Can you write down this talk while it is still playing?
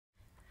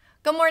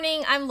Good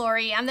morning, I'm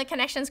Lori. I'm the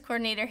Connections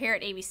Coordinator here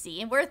at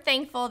ABC, and we're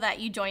thankful that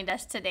you joined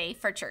us today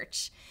for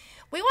church.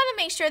 We want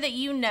to make sure that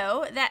you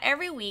know that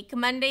every week,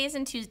 Mondays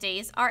and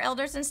Tuesdays, our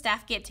elders and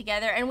staff get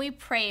together and we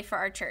pray for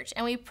our church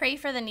and we pray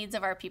for the needs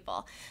of our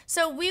people.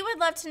 So we would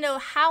love to know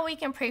how we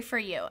can pray for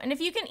you. And if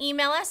you can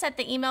email us at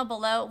the email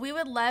below, we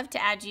would love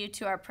to add you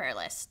to our prayer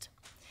list.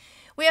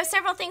 We have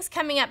several things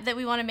coming up that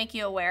we want to make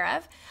you aware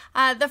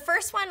of. The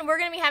first one, we're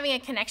going to be having a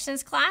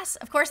connections class.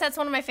 Of course, that's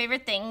one of my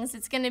favorite things.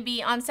 It's going to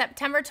be on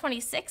September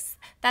 26th.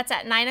 That's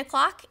at 9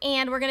 o'clock,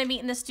 and we're going to meet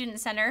in the Student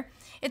Center.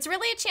 It's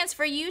really a chance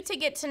for you to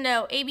get to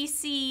know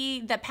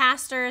ABC, the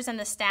pastors, and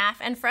the staff,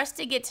 and for us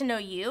to get to know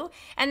you,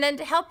 and then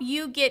to help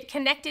you get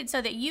connected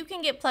so that you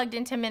can get plugged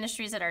into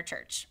ministries at our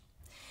church.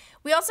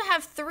 We also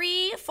have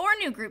four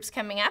new groups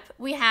coming up.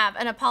 We have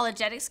an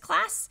apologetics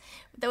class,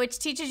 which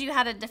teaches you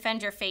how to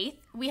defend your faith.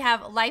 We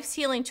have Life's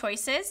Healing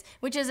Choices,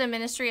 which is a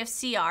ministry of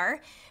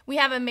CR. We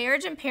have a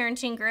marriage and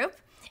parenting group.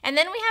 And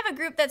then we have a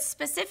group that's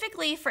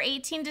specifically for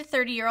 18 to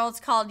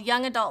 30-year-olds called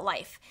Young Adult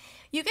Life.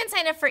 You can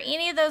sign up for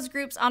any of those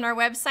groups on our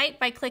website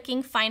by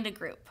clicking Find a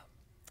Group.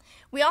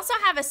 We also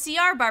have a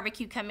CR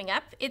barbecue coming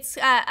up. It's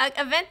an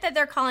event that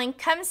they're calling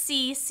Come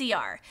See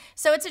CR.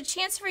 So it's a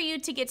chance for you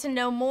to get to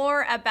know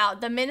more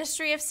about the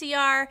ministry of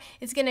CR.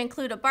 It's going to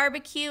include a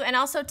barbecue and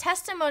also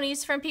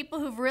testimonies from people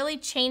who've really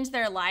changed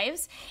their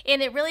lives.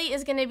 And it really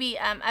is going to be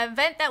an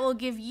event that will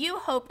give you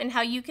hope in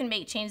how you can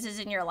make changes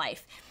in your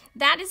life.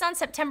 That is on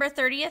September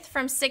 30th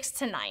from 6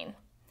 to 9.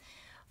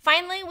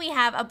 Finally, we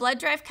have a blood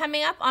drive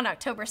coming up on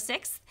October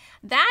 6th.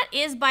 That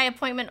is by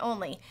appointment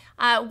only.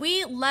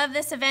 We love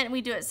this event.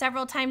 We do it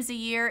several times a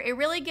year. It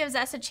really gives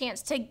us a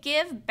chance to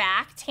give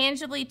back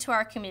tangibly to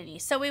our community.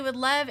 So we would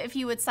love if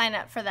you would sign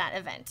up for that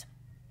event.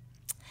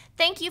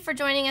 Thank you for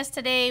joining us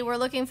today. We're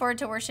looking forward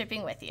to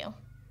worshiping with you.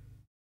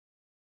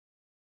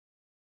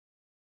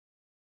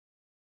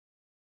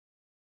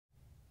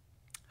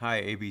 Hi,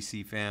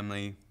 ABC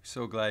family.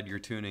 So glad you're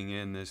tuning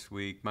in this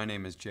week. My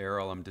name is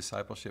Jerrel. I'm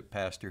discipleship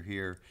pastor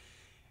here.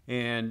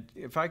 And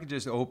if I could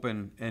just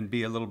open and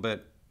be a little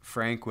bit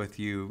frank with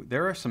you,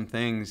 there are some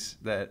things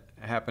that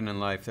happen in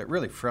life that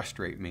really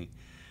frustrate me.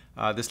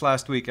 This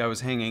last week I was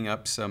hanging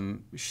up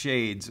some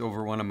shades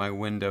over one of my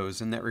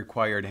windows, and that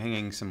required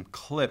hanging some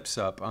clips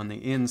up on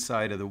the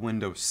inside of the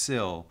window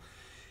sill.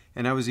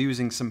 And I was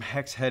using some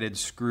hex-headed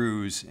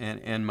screws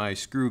and my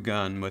screw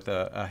gun with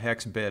a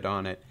hex bit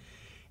on it.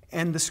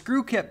 And the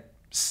screw kept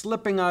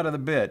slipping out of the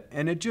bit,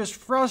 and it just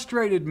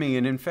frustrated me.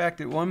 And in fact,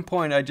 at one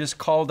point, I just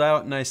called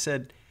out and I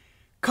said,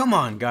 "Come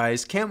on,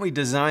 guys, can't we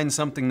design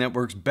something that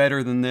works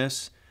better than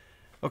this?"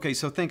 Okay,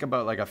 so think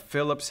about like a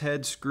Phillips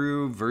head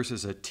screw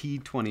versus a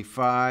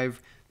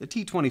T25. The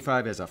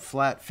T25 has a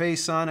flat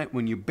face on it.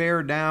 When you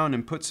bear down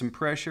and put some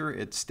pressure,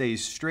 it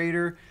stays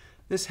straighter.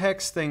 This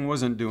hex thing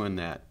wasn't doing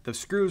that. The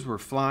screws were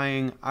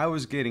flying, I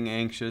was getting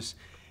anxious,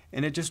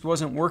 and it just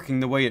wasn't working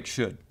the way it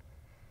should.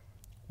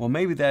 Well,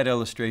 maybe that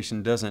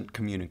illustration doesn't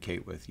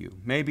communicate with you.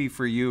 Maybe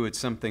for you it's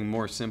something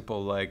more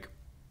simple like,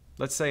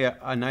 let's say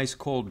a nice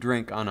cold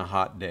drink on a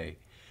hot day.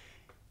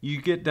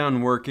 You get done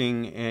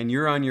working and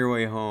you're on your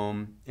way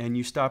home and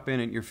you stop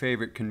in at your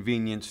favorite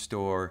convenience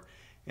store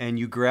and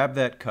you grab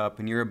that cup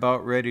and you're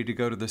about ready to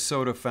go to the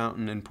soda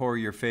fountain and pour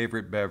your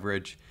favorite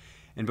beverage.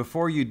 And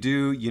before you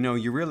do,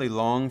 you really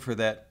long for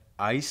that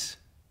ice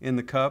in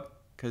the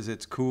cup because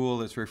it's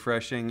cool, it's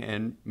refreshing,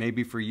 and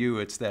maybe for you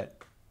it's that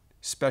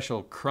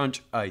special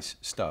crunch ice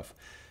stuff.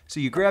 So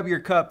you grab your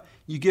cup,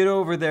 you get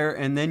over there,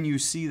 and then you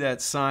see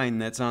that sign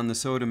that's on the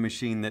soda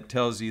machine that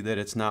tells you that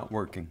it's not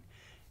working.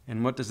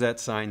 And what does that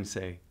sign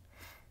say?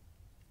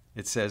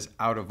 It says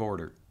out of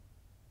order,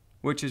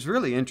 which is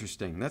really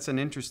interesting. That's an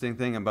interesting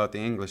thing about the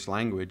English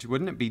language.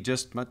 Wouldn't it be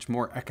just much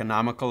more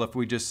economical if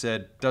we just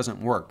said doesn't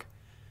work?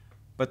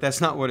 But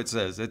that's not what it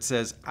says. It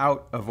says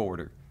out of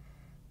order.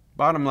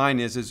 Bottom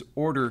line is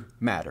order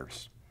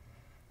matters.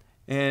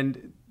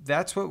 And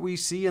that's what we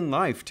see in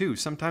life too.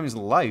 Sometimes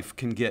life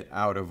can get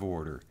out of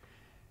order.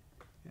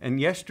 And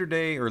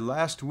yesterday or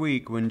last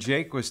week when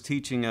Jake was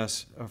teaching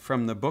us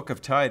from the book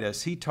of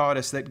Titus, he taught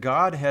us that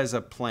God has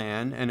a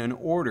plan and an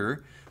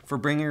order for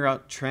bringing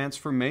about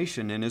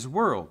transformation in his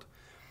world.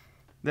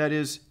 That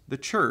is the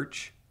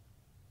church,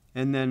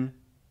 and then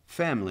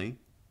family,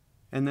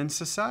 and then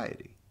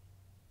society.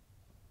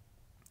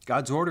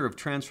 God's order of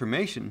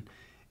transformation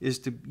is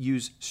to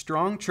use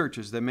strong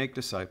churches that make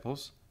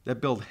disciples, that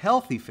build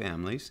healthy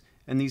families,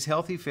 and these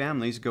healthy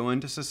families go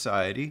into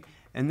society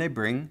and they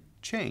bring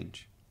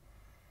change.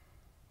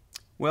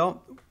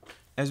 Well,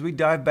 as we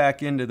dive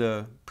back into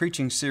the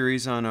preaching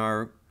series on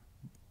our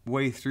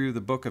way through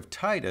the book of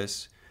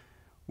Titus,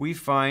 we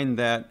find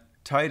that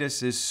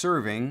Titus is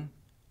serving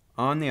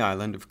on the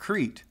island of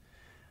Crete.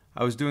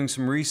 I was doing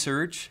some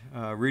research,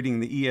 reading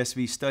the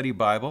ESV Study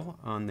Bible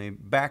on the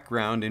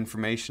background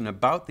information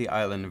about the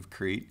island of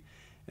Crete,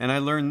 and I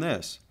learned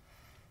this.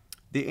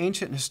 The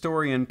ancient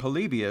historian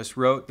Polybius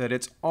wrote that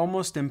it's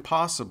almost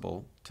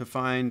impossible to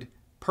find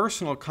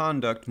personal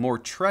conduct more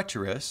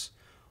treacherous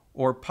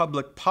or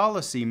public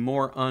policy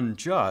more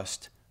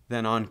unjust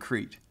than on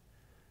Crete.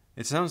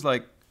 It sounds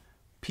like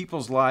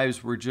people's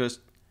lives were just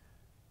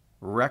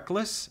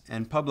reckless,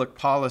 and public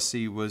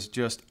policy was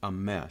just a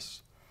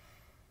mess.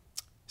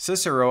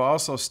 Cicero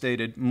also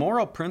stated,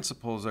 moral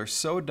principles are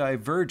so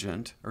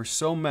divergent or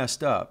so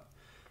messed up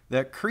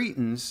that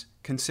Cretans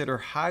consider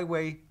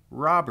highway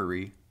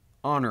robbery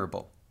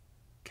honorable.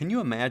 Can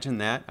you imagine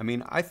that? I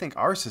mean, I think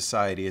our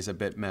society is a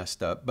bit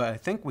messed up, but I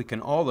think we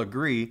can all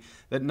agree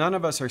that none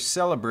of us are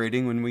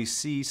celebrating when we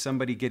see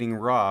somebody getting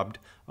robbed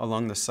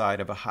along the side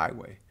of a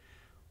highway.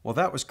 Well,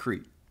 that was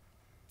Crete.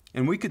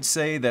 And we could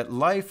say that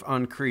life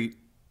on Crete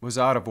was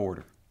out of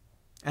order.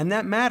 And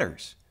that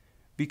matters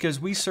because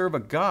we serve a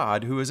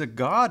God who is a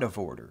God of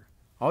order.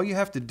 All you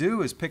have to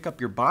do is pick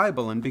up your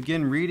Bible and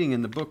begin reading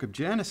in the book of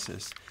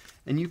Genesis,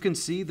 and you can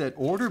see that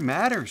order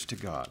matters to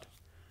God.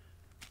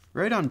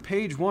 Right on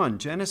page 1,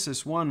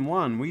 Genesis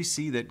 1:1, we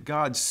see that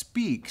God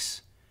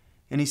speaks,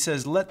 and he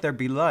says, let there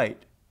be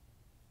light.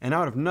 And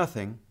out of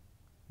nothing,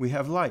 we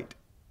have light.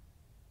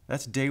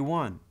 That's day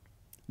 1.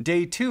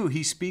 Day 2,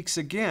 he speaks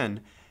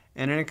again,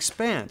 and an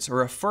expanse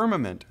or a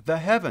firmament, the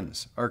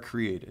heavens, are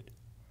created.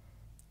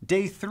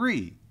 Day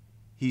 3,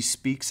 he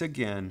speaks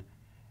again,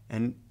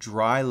 and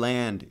dry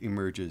land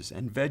emerges,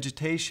 and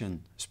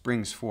vegetation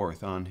springs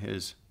forth on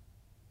his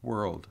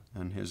world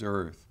and his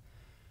earth.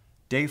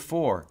 Day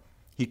 4,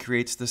 he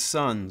creates the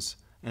suns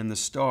and the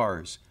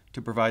stars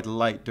to provide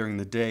light during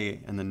the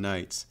day and the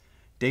nights.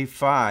 Day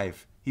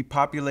 5, he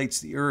populates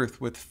the earth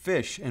with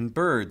fish and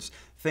birds,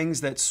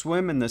 things that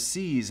swim in the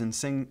seas and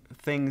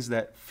things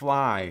that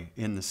fly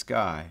in the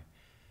sky.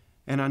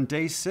 And on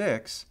day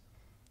 6,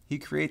 he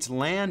creates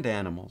land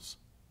animals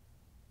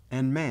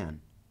and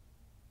man.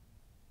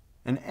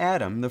 And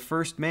Adam, the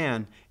first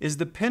man, is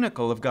the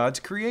pinnacle of God's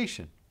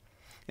creation.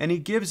 And he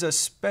gives a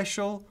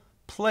special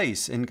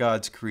place in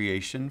God's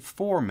creation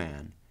for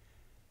man.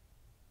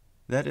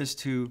 That is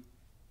to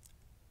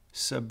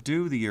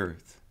subdue the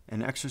earth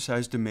and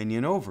exercise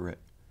dominion over it.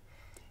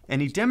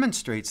 And he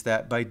demonstrates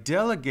that by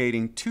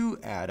delegating to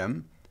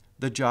Adam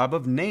the job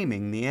of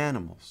naming the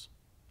animals.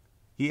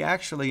 He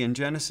actually, in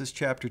Genesis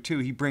chapter 2,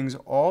 he brings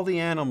all the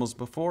animals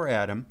before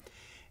Adam,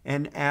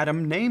 and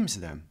Adam names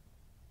them.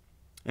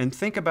 And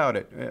think about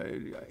it.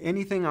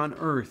 Anything on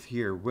earth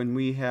here, when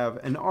we have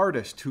an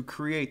artist who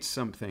creates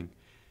something,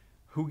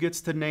 who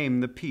gets to name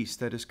the piece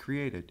that is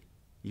created?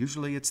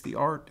 Usually it's the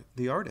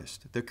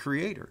artist, the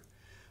creator.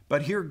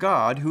 But here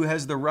God, who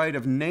has the right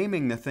of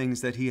naming the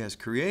things that he has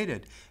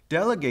created,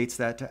 delegates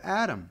that to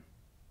Adam.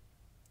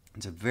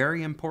 It's a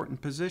very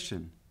important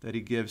position that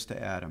he gives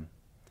to Adam.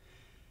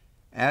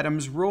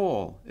 Adam's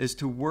role is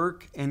to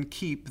work and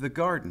keep the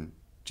garden,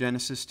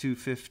 Genesis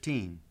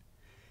 2:15.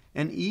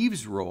 And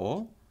Eve's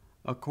role,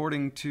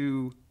 according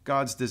to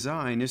God's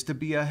design, is to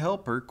be a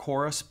helper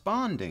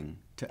corresponding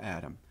to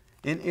Adam.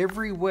 In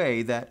every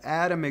way that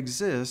Adam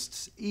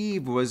exists,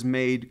 Eve was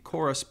made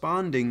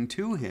corresponding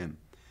to him,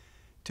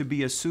 to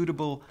be a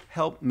suitable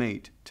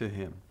helpmate to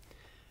him.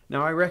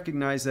 Now, I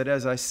recognize that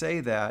as I say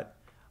that,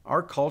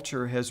 our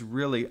culture has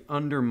really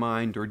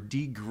undermined or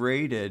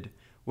degraded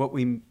what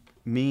we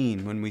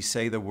mean when we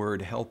say the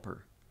word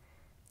helper.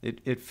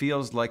 It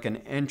feels like an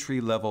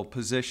entry-level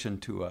position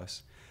to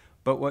us.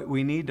 But what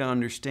we need to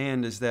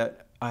understand is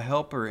that a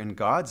helper in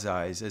God's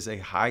eyes is a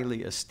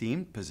highly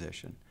esteemed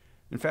position.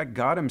 In fact,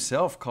 God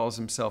himself calls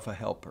himself a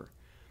helper.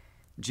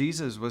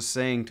 Jesus was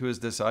saying to his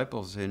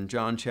disciples in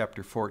John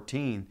chapter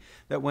 14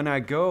 that when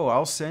I go,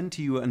 I'll send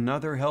to you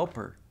another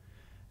helper.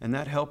 And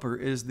that helper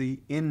is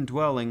the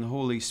indwelling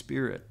Holy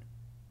Spirit.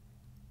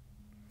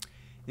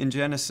 In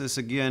Genesis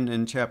again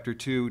in chapter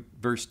 2,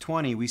 verse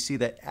 20, we see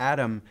that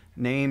Adam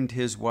named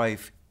his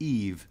wife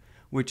Eve,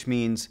 which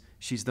means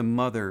she's the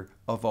mother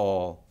of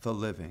all the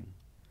living.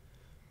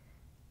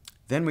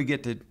 Then we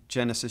get to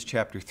Genesis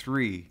chapter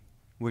 3,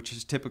 which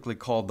is typically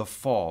called the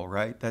fall,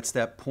 right? That's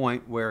that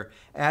point where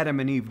Adam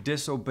and Eve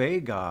disobey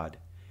God,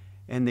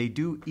 and they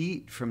do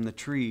eat from the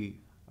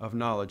tree of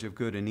knowledge of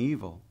good and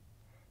evil.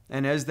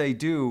 And as they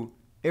do,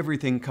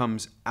 everything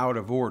comes out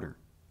of order.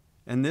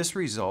 And this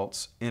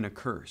results in a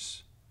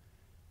curse.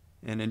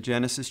 And in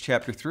Genesis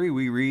chapter 3,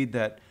 we read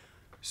that,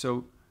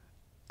 so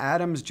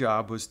Adam's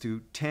job was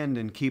to tend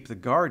and keep the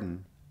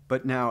garden,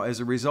 but now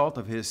as a result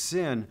of his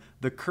sin,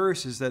 the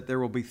curse is that there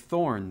will be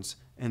thorns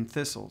and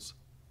thistles.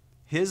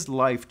 His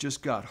life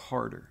just got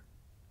harder,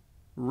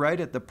 right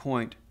at the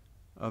point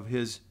of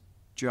his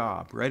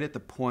job, right at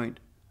the point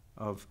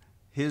of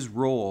his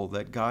role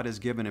that God has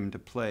given him to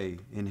play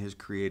in his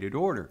created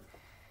order.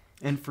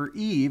 And for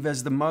Eve,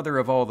 as the mother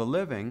of all the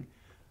living,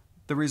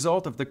 the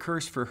result of the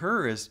curse for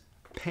her is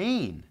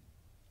pain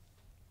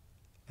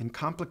and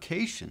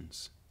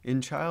complications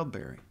in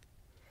childbearing.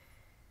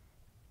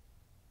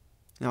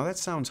 Now that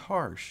sounds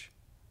harsh,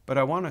 but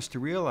I want us to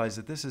realize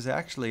that this is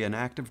actually an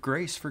act of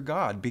grace for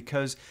God,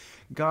 because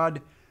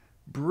God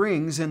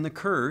brings in the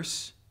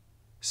curse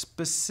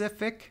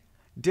specific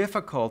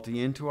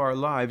difficulty into our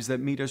lives that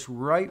meet us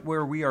right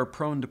where we are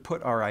prone to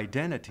put our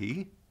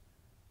identity.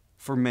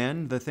 For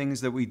men, the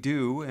things that we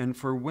do, and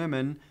for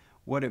women,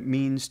 what it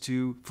means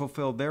to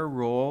fulfill their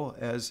role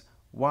as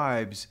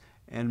wives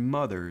and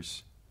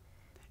mothers.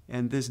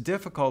 And this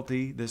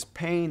difficulty, this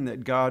pain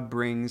that God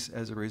brings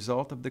as a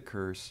result of the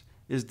curse,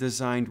 is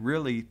designed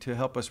really to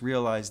help us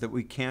realize that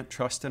we can't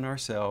trust in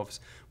ourselves,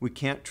 we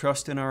can't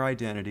trust in our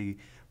identity,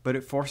 but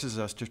it forces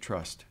us to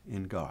trust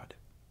in God.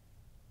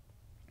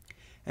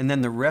 And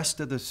then the rest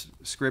of the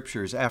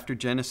scriptures after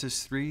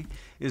Genesis 3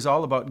 is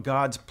all about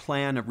God's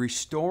plan of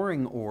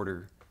restoring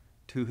order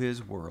to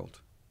his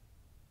world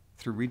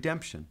through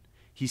redemption.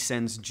 He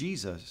sends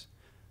Jesus,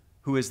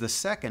 who is the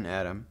second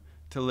Adam,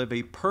 to live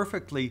a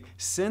perfectly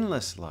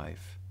sinless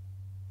life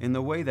in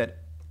the way that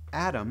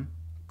Adam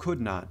could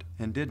not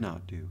and did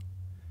not do.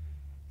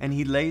 And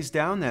he lays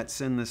down that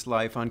sinless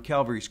life on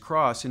Calvary's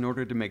cross in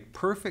order to make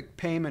perfect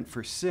payment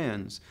for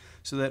sins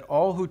so that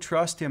all who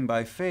trust him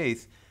by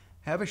faith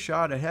have a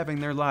shot at having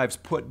their lives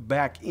put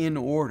back in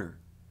order.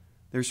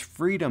 There's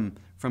freedom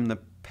from the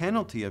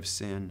penalty of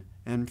sin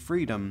and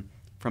freedom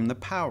from the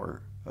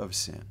power of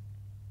sin.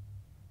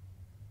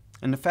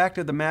 And the fact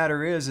of the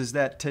matter is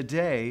that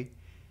today,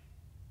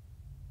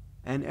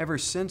 and ever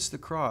since the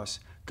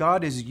cross,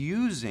 God is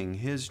using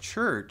his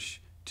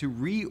church to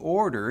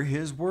reorder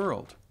his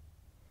world.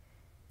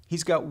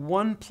 He's got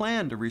one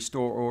plan to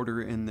restore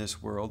order in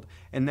this world,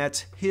 and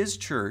that's his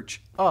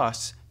church,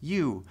 us,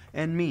 you,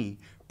 and me,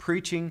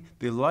 preaching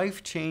the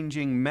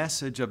life-changing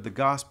message of the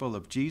gospel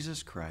of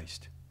Jesus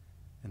Christ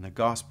and the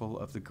gospel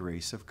of the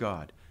grace of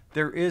God.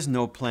 There is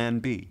no plan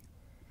B.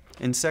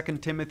 In 2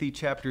 Timothy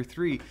chapter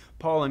 3,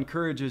 Paul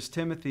encourages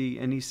Timothy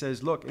and he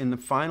says, look, in the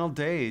final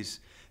days,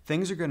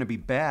 things are going to be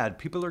bad.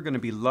 People are going to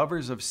be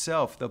lovers of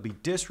self. They'll be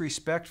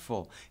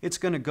disrespectful. It's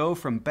going to go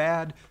from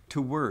bad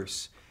to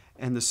worse.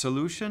 And the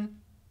solution,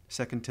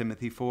 2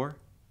 Timothy 4,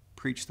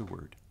 preach the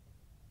word.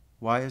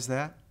 Why is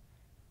that?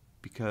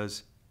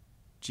 Because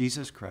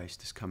Jesus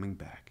Christ is coming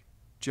back.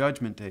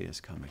 Judgment day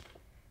is coming.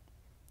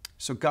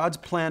 So God's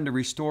plan to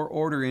restore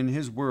order in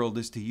his world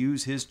is to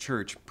use his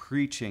church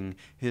preaching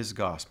his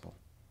gospel.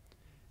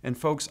 And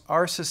folks,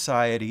 our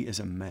society is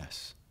a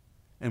mess.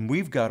 And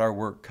we've got our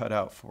work cut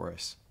out for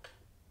us.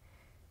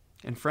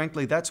 And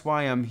frankly, that's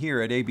why I'm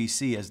here at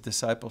ABC as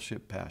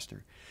discipleship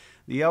pastor.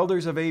 The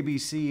elders of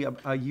ABC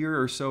a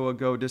year or so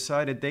ago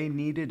decided they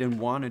needed and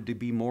wanted to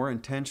be more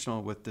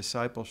intentional with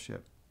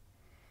discipleship.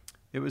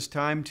 It was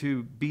time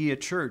to be a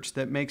church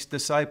that makes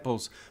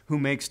disciples who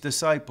makes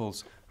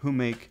disciples who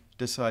make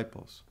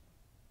disciples.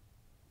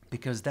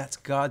 Because that's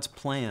God's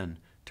plan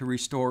to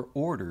restore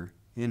order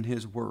in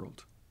his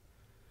world.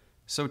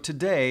 So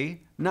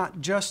today,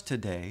 not just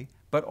today,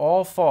 but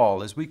all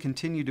fall, as we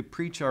continue to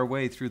preach our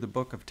way through the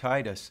book of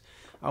Titus,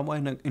 I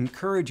want to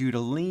encourage you to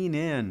lean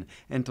in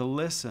and to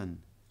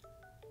listen,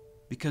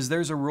 because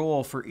there's a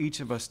role for each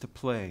of us to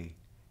play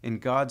in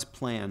God's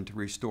plan to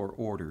restore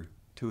order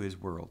to his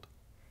world.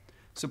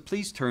 So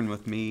please turn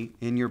with me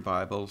in your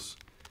Bibles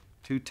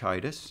to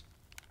Titus.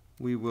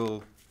 We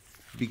will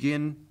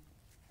begin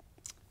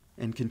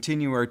and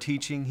continue our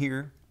teaching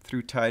here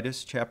through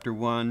Titus chapter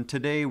 1.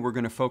 Today we're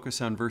going to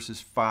focus on verses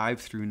 5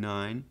 through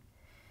 9.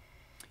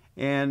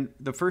 And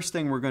the first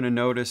thing we're going to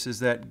notice is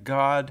that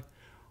God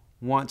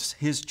wants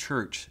his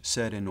church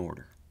set in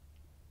order.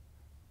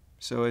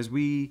 So as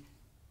we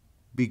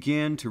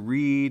begin to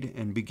read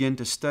and begin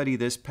to study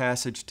this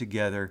passage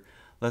together,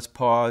 let's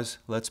pause,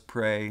 let's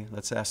pray,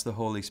 let's ask the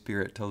Holy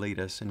Spirit to lead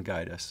us and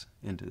guide us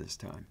into this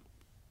time.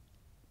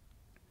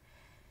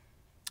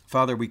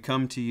 Father, we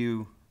come to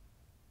you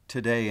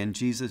today in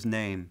Jesus'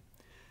 name,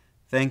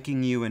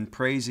 thanking you and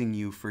praising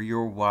you for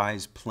your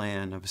wise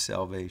plan of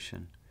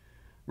salvation,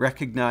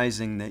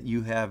 recognizing that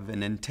you have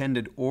an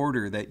intended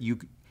order that you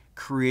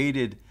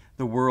created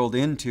the world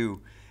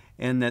into,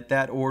 and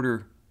that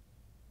order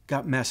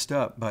got messed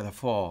up by the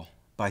fall,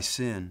 by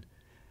sin.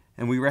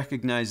 And we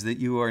recognize that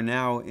you are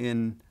now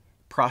in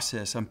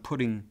process on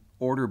putting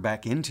order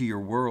back into your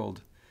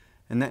world.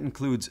 And that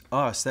includes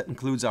us, that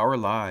includes our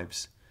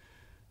lives.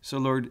 So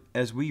Lord,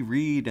 as we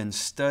read and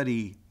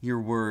study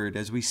your word,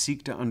 as we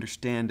seek to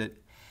understand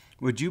it,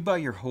 would you by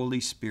your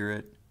Holy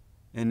Spirit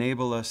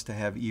enable us to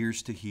have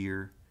ears to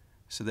hear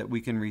so that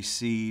we can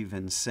receive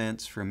and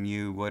sense from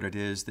you what it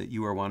is that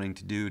you are wanting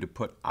to do to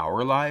put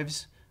our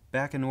lives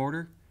back in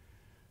order,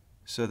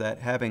 so that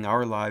having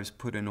our lives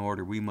put in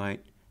order, we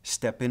might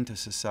step into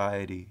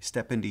society,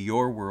 step into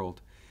your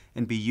world,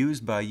 and be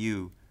used by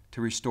you to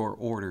restore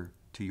order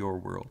to your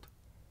world.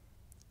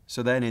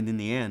 So that in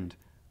the end,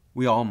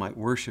 we all might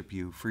worship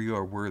you, for you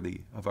are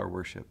worthy of our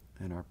worship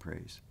and our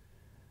praise.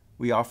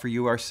 We offer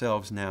you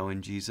ourselves now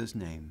in Jesus'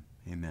 name.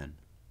 Amen.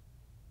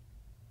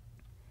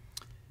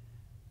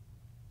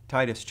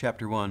 Titus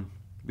chapter 1,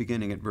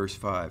 beginning at verse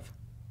 5.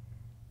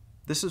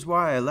 This is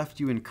why I left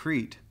you in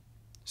Crete,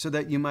 so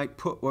that you might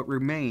put what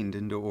remained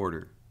into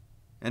order,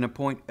 and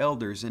appoint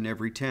elders in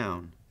every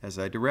town, as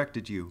I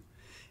directed you.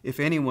 If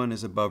anyone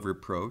is above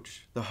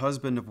reproach, the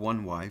husband of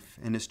one wife,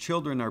 and his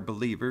children are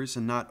believers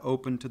and not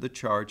open to the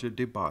charge of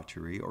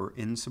debauchery or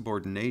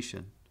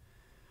insubordination.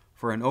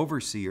 For an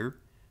overseer,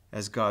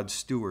 as God's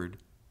steward,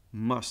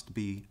 must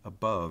be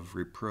above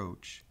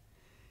reproach.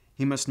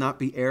 He must not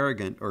be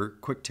arrogant or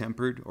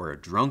quick-tempered or a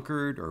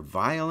drunkard or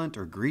violent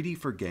or greedy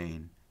for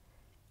gain,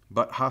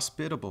 but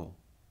hospitable,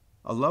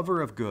 a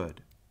lover of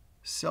good,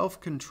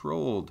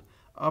 self-controlled,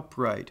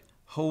 upright,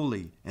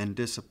 holy, and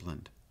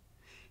disciplined.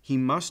 He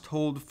must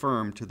hold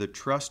firm to the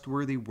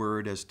trustworthy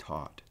word as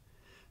taught,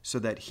 so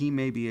that he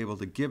may be able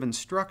to give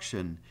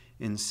instruction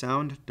in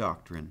sound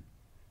doctrine,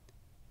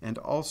 and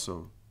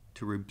also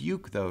to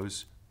rebuke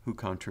those who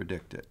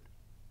contradict it.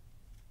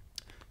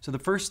 So the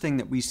first thing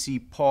that we see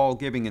Paul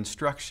giving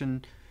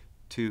instruction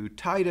to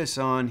Titus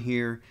on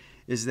here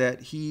is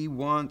that he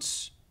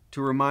wants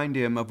to remind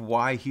him of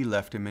why he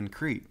left him in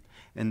Crete,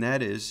 and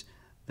that is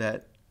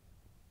that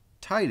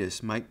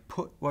Titus might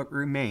put what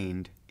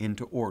remained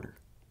into order.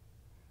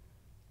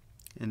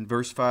 In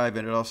verse 5,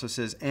 and it also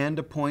says, "And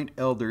appoint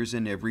elders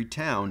in every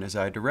town, as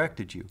I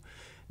directed you."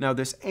 Now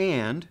this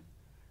 "and"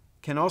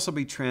 can also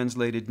be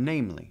translated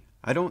 "namely."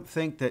 I don't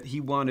think that he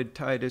wanted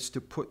Titus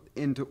to put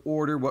into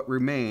order what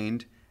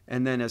remained,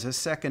 and then as a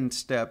second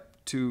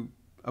step to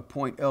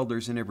appoint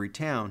elders in every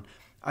town.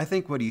 I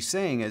think what he's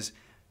saying is,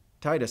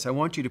 Titus, I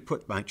want you to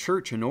put my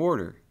church in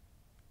order.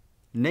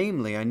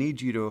 Namely, I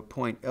need you to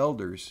appoint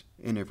elders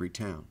in every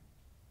town.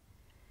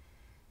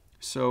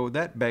 So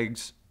that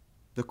begs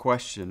the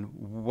question,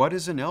 what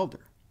is an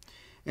elder?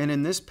 And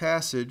in this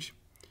passage,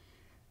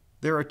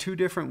 there are two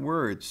different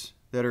words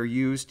that are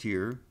used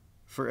here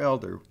for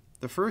elder.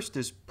 The first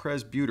is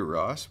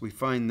presbyteros. We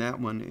find that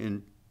one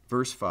in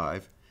verse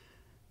 5.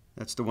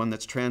 That's the one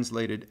that's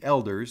translated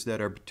elders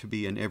that are to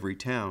be in every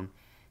town.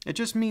 It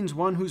just means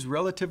one who's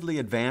relatively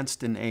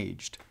advanced and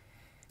aged.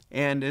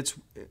 And it's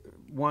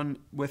one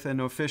with an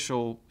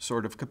official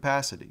sort of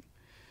capacity.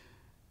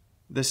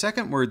 The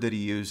second word that he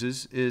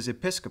uses is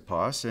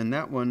episkopos, and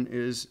that one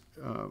is,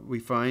 we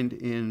find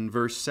in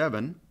verse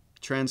 7,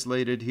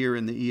 translated here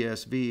in the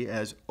ESV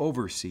as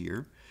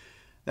overseer.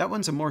 That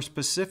one's a more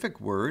specific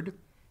word.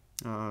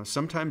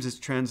 Sometimes it's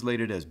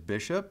translated as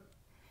bishop.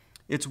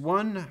 It's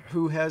one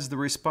who has the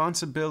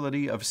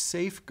responsibility of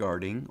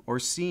safeguarding or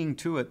seeing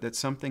to it that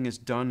something is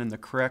done in the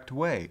correct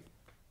way.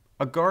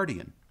 A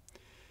guardian.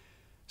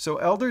 So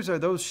elders are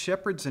those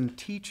shepherds and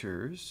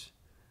teachers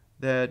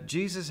that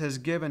Jesus has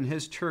given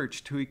his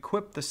church to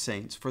equip the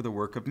saints for the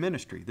work of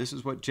ministry. This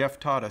is what Jeff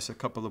taught us a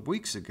couple of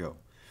weeks ago.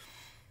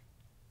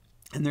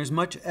 And there's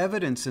much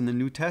evidence in the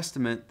New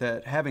Testament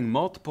that having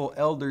multiple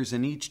elders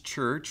in each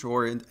church,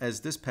 or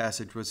as this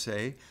passage would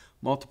say,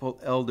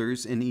 multiple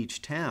elders in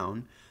each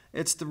town,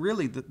 it's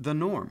really the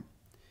norm.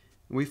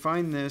 We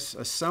find this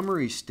a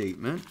summary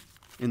statement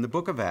in the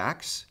book of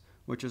Acts,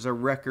 which is a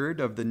record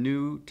of the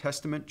New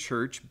Testament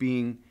church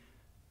being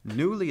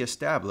newly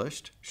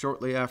established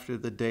shortly after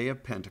the day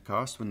of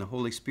Pentecost, when the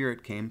Holy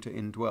Spirit came to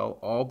indwell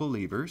all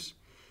believers.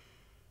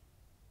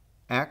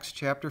 Acts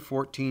chapter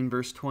 14,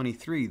 verse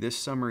 23, this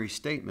summary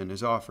statement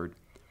is offered.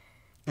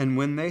 "And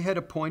when they had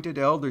appointed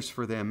elders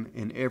for them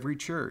in every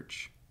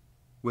church,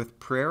 with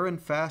prayer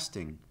and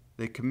fasting,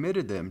 they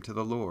committed them to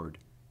the Lord,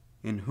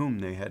 in whom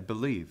they had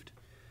believed."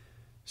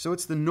 So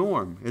it's the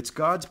norm. It's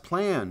God's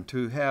plan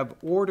to have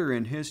order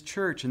in his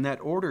church, and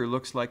that order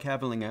looks like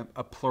having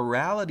a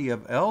plurality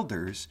of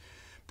elders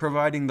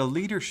providing the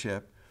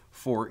leadership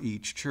for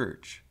each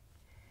church.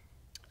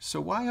 So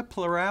why a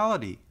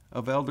plurality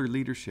of elder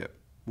leadership?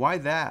 Why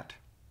that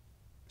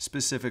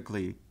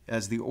specifically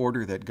as the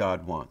order that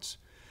God wants?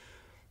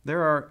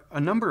 There are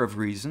a number of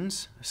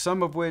reasons,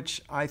 some of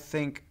which I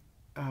think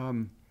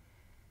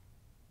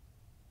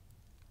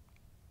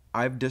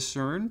I've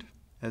discerned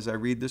as I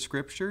read the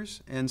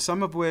scriptures, and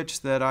some of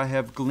which that I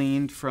have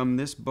gleaned from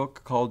this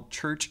book called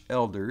Church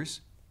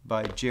Elders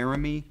by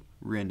Jeremy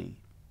Rennie.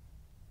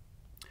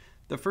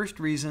 The first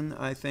reason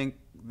I think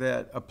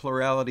that a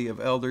plurality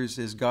of elders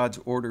is God's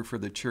order for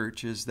the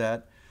church is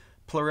that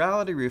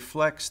plurality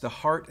reflects the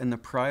heart and the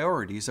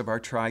priorities of our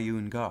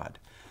triune God.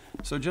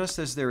 So just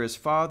as there is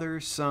Father,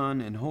 Son,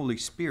 and Holy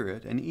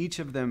Spirit, and each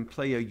of them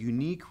play a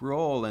unique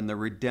role in the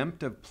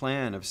redemptive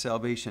plan of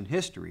salvation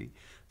history,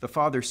 the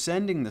Father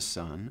sending the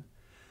Son,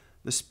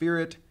 the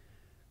Spirit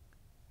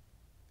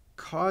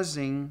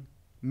causing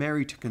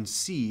Mary to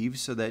conceive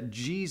so that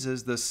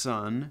Jesus, the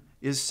Son,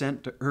 is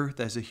sent to earth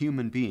as a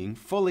human being,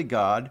 fully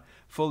God,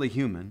 fully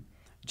human.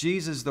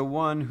 Jesus, the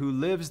one who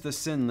lives the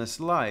sinless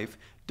life,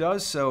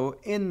 does so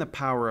in the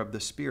power of the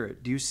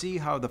Spirit. Do you see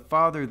how the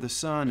Father, the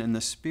Son, and the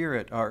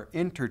Spirit are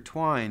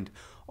intertwined,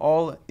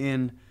 all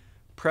in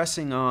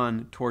pressing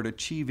on toward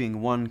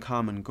achieving one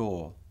common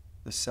goal,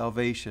 the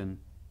salvation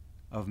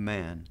of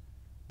man,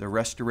 the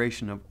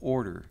restoration of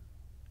order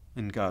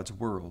in God's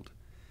world?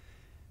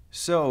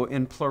 So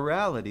in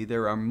plurality,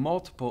 there are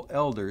multiple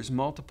elders,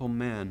 multiple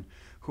men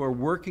who are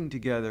working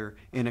together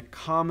in a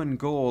common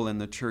goal in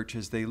the church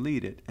as they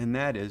lead it, and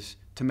that is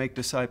to make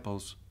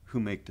disciples who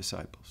make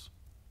disciples.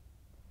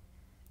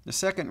 The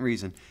second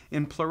reason,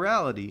 in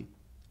plurality,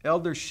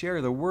 elders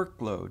share the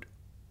workload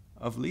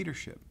of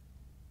leadership.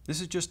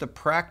 This is just a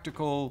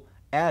practical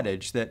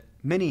adage that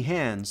many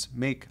hands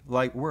make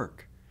light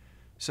work.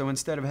 So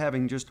instead of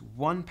having just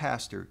one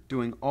pastor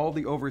doing all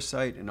the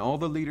oversight and all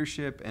the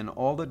leadership and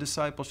all the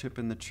discipleship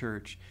in the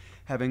church,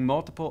 having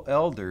multiple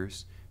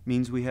elders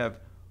means we have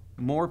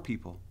more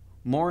people,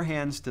 more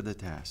hands to the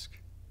task.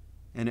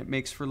 and it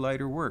makes for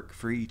lighter work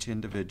for each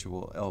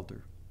individual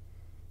elder.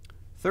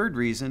 Third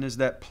reason is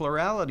that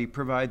plurality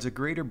provides a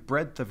greater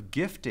breadth of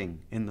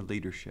gifting in the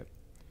leadership.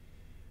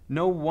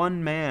 No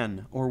one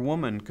man or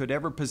woman could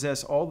ever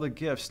possess all the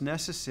gifts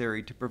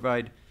necessary to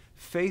provide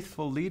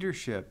faithful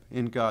leadership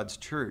in God's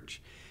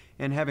church.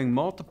 And having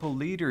multiple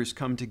leaders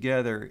come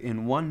together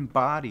in one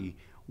body,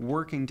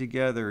 working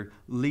together,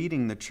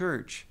 leading the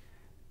church,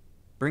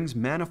 brings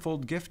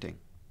manifold gifting,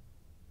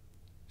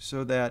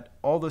 so that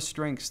all the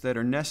strengths that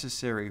are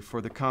necessary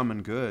for the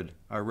common good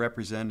are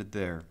represented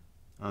there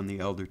on the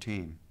elder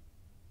team.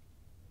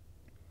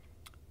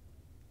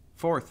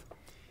 Fourth,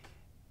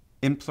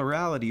 in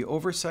plurality,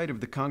 oversight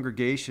of the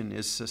congregation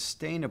is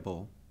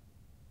sustainable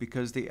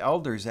because the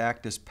elders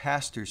act as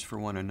pastors for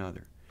one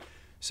another.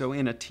 So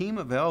in a team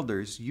of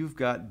elders, you've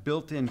got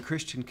built-in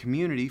Christian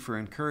community for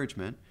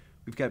encouragement.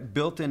 We've got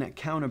built-in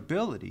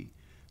accountability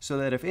so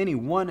that if any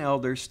one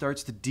elder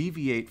starts to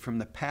deviate from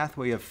the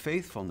pathway of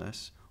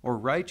faithfulness or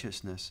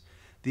righteousness,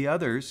 the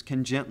others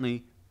can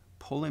gently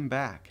pull him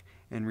back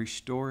and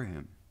restore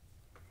him.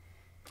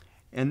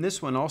 And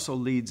this one also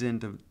leads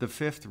into the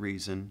fifth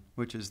reason,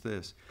 which is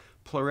this: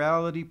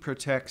 plurality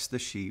protects the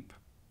sheep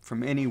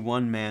from any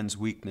one man's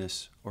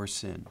weakness or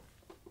sin.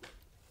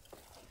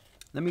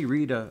 Let me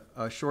read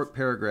a short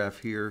paragraph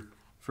here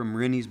from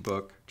Rennie's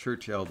book,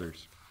 Church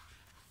Elders.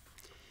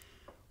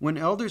 When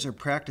elders are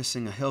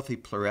practicing a healthy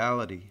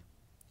plurality,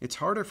 it's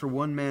harder for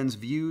one man's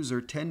views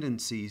or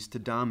tendencies to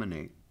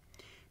dominate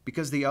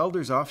because the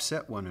elders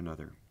offset one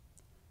another.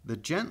 The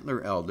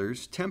gentler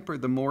elders temper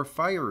the more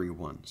fiery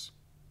ones.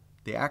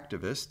 The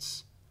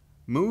activists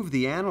move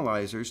the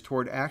analyzers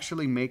toward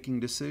actually making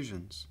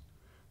decisions.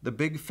 The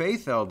big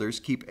faith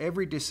elders keep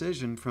every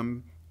decision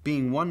from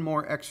being one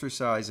more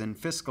exercise in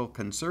fiscal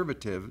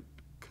conservatism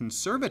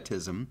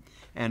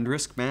and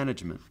risk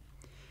management,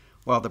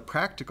 while the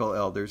practical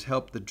elders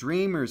help the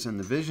dreamers and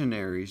the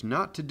visionaries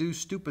not to do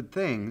stupid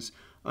things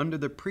under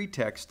the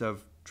pretext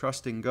of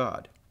trusting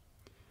God.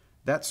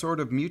 That sort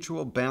of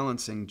mutual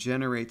balancing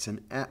generates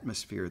an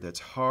atmosphere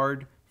that's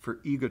hard for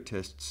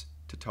egotists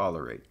to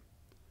tolerate.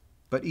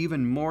 But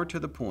even more to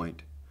the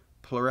point,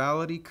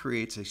 plurality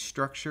creates a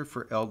structure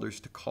for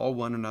elders to call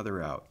one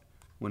another out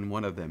when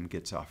one of them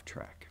gets off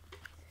track.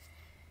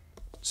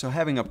 So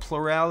having a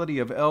plurality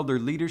of elder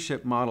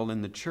leadership model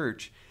in the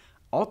church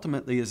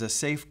ultimately is a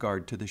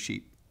safeguard to the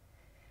sheep,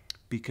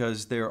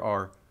 because there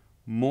are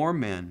more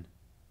men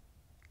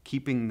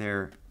keeping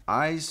their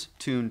eyes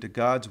tuned to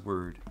God's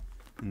word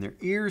and their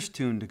ears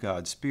tuned to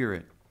God's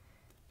Spirit,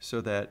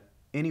 so that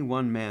any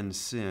one man's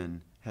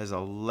sin has a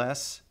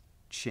less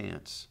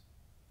chance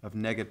of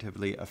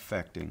negatively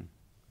affecting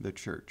the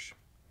church.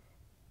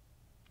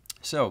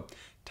 So,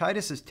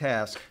 Titus's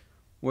task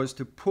was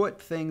to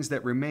put things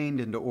that remained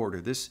into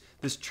order. This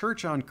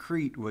church on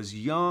Crete was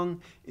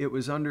young. It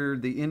was under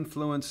the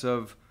influence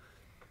of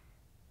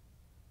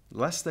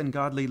less than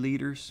godly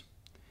leaders.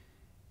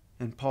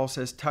 And Paul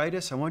says,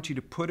 Titus, I want you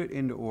to put it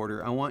into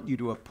order. I want you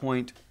to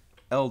appoint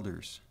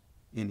elders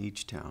in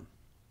each town.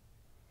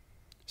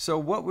 So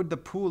what would the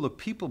pool of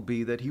people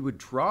be that he would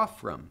draw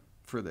from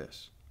for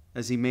this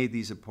as he made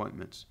these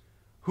appointments?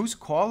 Who's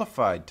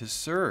qualified to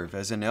serve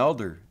as an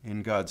elder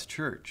in God's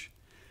church?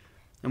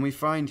 And we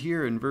find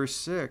here in verse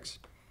 6,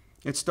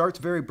 it starts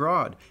very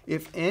broad.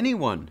 If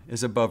anyone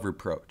is above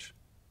reproach.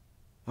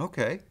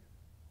 Okay,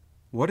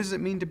 what does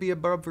it mean to be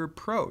above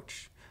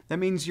reproach? That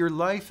means your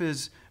life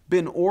has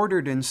been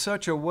ordered in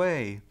such a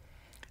way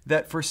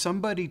that for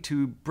somebody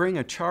to bring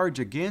a charge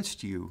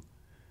against you,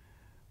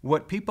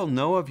 what people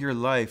know of your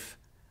life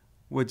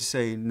would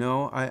say,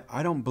 no,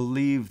 I don't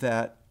believe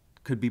that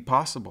could be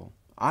possible.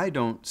 I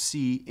don't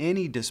see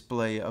any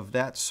display of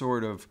that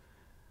sort of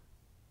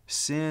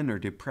sin or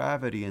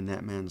depravity in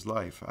that man's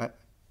life.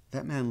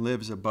 That man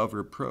lives above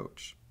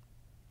reproach.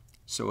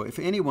 So if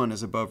anyone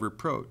is above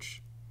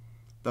reproach,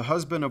 the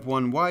husband of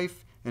one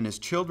wife and his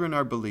children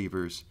are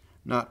believers,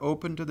 not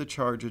open to the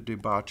charge of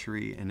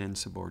debauchery and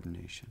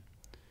insubordination.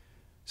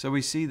 So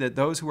we see that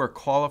those who are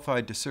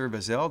qualified to serve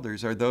as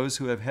elders are those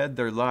who have had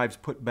their lives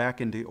put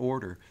back into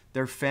order.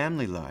 Their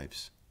family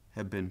lives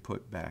have been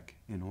put back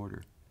in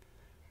order.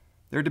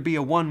 They're to be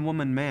a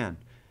one-woman man.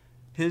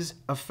 His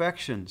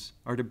affections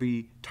are to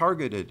be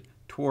targeted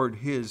toward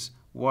his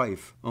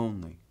wife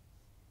only.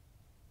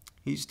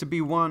 He's to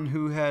be one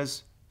who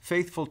has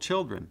faithful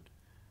children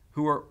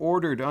who are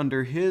ordered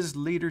under his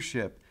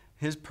leadership,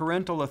 his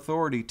parental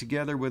authority,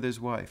 together with his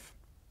wife.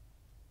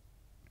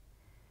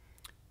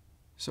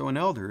 So an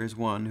elder is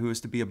one who is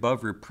to be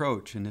above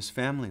reproach in his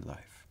family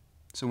life.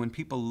 So when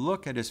people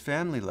look at his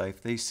family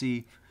life, they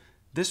see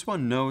this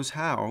one knows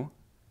how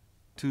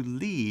to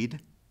lead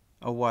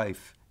a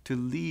wife, to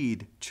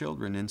lead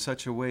children in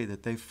such a way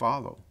that they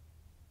follow.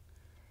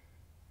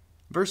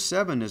 Verse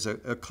 7 is a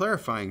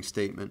clarifying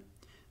statement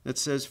that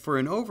says, for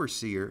an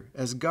overseer,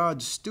 as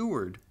God's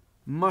steward,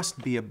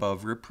 must be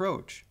above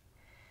reproach.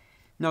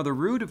 Now, the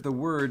root of the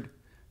word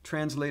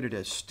translated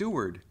as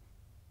steward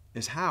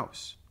is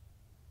house.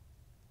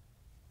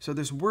 So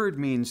this word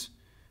means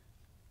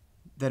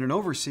that an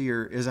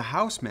overseer is a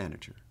house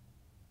manager.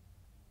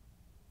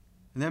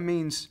 And that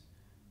means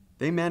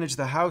they manage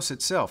the house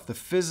itself, the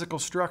physical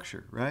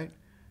structure, right?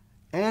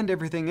 And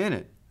everything in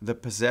it, the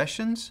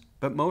possessions,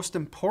 but most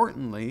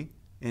importantly,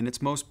 in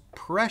its most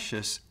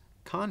precious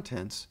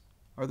contents,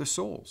 are the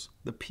souls,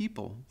 the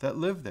people that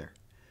live there.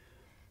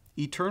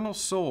 Eternal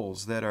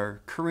souls that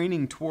are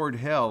careening toward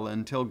hell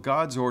until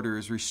God's order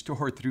is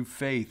restored through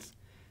faith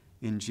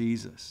in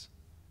Jesus.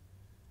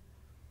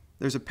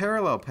 There's a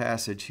parallel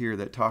passage here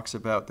that talks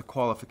about the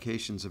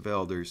qualifications of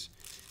elders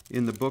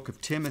in the book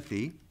of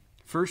Timothy,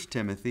 1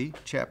 Timothy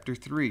chapter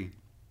 3.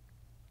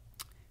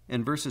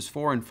 And verses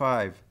 4 and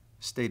 5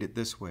 state it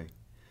this way: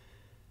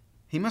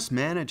 "He must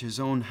manage his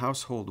own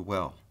household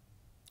well,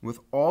 with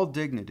all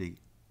dignity,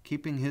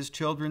 keeping his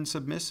children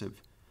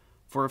submissive.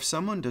 For if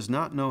someone does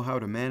not know how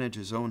to manage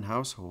his own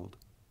household,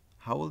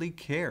 how will he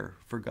care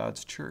for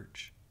God's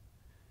church?"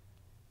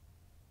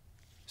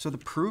 So the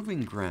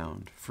proving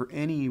ground for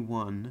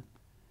anyone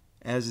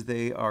as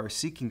they are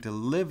seeking to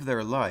live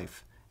their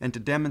life and to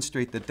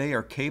demonstrate that they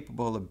are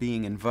capable of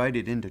being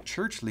invited into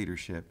church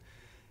leadership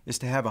is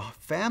to have a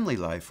family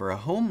life or a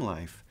home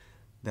life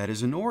that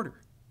is in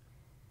order.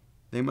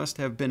 They must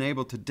have been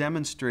able to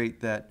demonstrate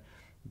that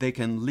they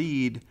can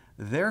lead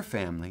their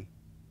family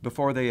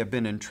before they have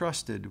been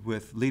entrusted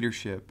with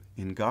leadership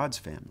in God's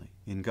family,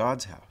 in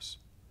God's house.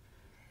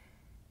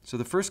 So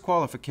the first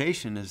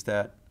qualification is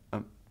that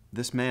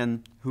this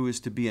man who is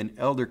to be an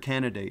elder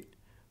candidate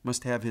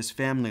must have his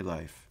family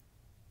life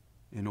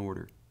in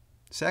order.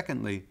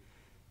 Secondly,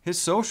 his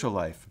social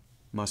life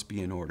must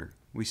be in order.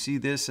 We see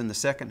this in the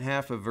second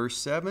half of verse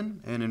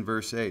 7 and in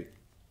verse 8.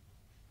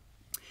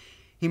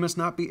 He must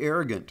not be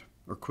arrogant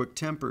or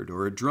quick-tempered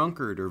or a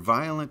drunkard or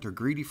violent or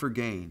greedy for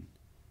gain,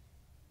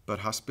 but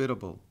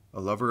hospitable,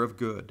 a lover of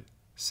good,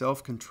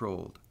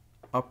 self-controlled,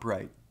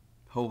 upright,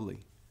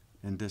 holy,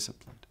 and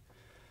disciplined.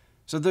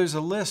 So there's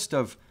a list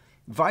of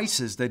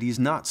vices that he's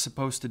not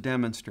supposed to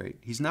demonstrate.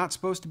 He's not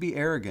supposed to be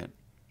arrogant.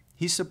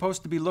 He's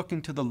supposed to be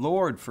looking to the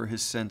Lord for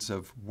his sense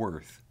of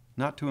worth,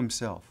 not to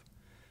himself.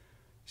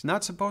 He's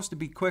not supposed to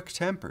be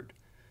quick-tempered,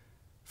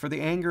 for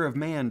the anger of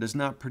man does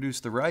not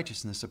produce the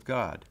righteousness of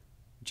God.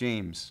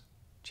 James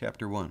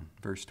chapter 1,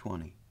 verse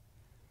 20.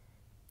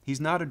 He's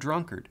not a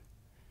drunkard.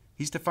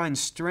 He's to find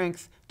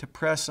strength to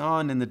press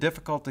on in the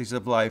difficulties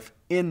of life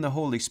in the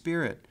Holy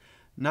Spirit,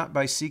 not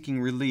by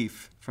seeking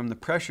relief from the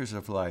pressures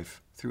of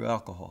life through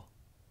alcohol.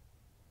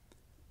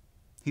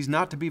 He's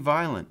not to be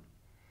violent.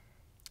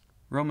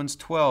 Romans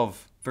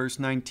 12, verse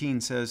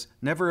 19 says,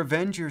 "Never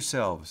avenge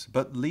yourselves,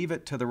 but leave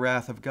it to the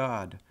wrath of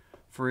God.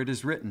 For it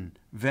is written,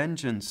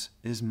 'Vengeance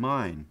is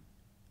mine.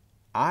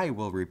 I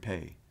will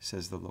repay,'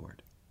 says the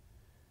Lord."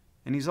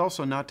 And he's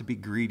also not to be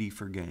greedy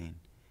for gain.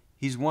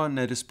 He's one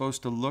that is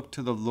supposed to look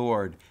to the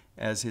Lord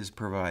as his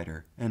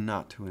provider and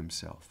not to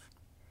himself.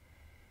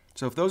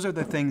 So if those are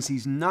the things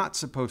he's not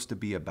supposed to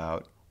be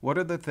about, what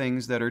are the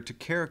things that are to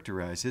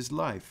characterize his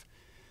life?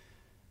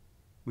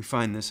 We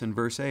find this in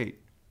verse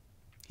 8.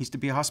 He's to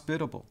be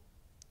hospitable,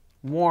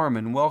 warm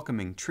and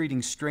welcoming,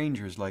 treating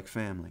strangers like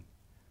family.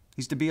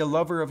 He's to be a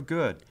lover of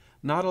good,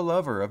 not a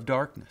lover of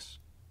darkness.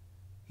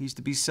 He's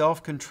to be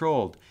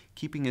self-controlled,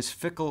 keeping his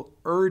fickle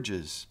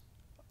urges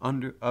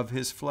of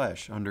his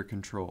flesh under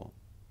control.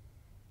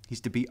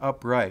 He's to be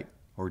upright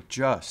or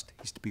just.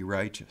 He's to be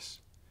righteous.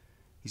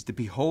 He's to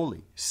be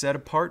holy, set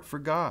apart for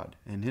God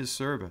and his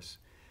service.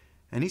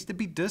 And he's to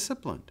be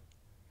disciplined.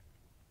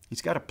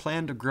 He's got a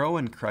plan to grow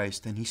in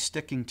Christ, and he's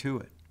sticking to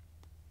it.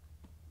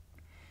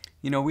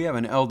 You know, we have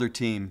an elder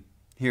team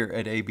here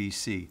at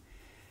ABC,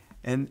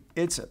 and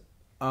it's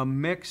a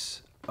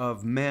mix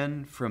of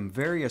men from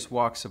various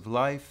walks of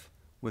life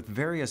with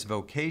various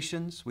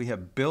vocations. We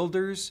have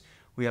builders,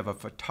 we have a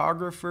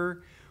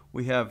photographer,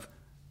 we have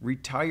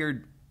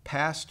retired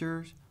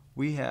pastors,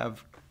 we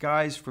have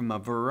guys from a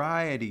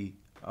variety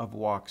of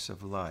walks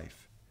of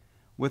life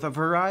with a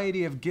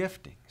variety of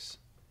giftings.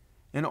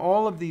 And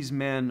all of these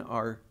men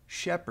are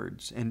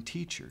shepherds and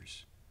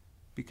teachers,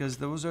 because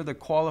those are the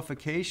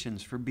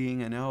qualifications for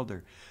being an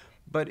elder.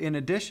 But in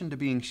addition to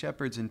being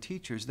shepherds and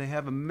teachers, they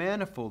have a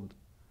manifold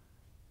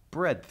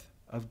breadth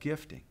of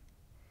gifting.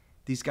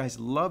 These guys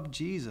love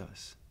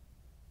Jesus,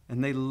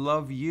 and they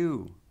love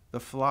you, the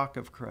flock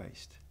of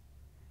Christ.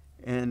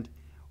 And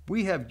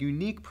we have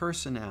unique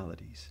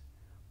personalities,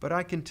 but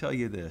I can tell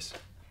you this.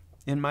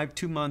 In my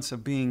 2 months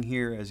of being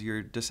here as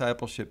your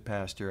discipleship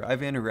pastor,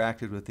 I've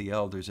interacted with the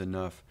elders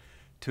enough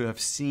to have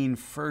seen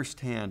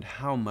firsthand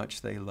how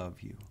much they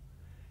love you.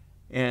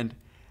 And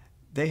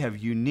they have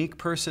unique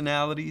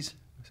personalities.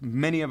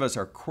 Many of us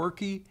are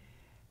quirky,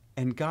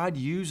 and God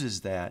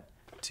uses that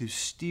to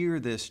steer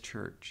this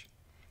church.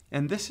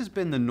 And this has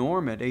been the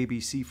norm at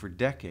ABC for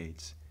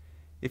decades.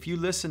 If you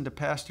listen to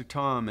Pastor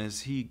Tom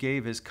as he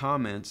gave his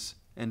comments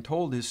and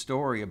told his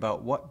story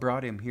about what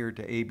brought him here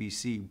to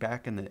ABC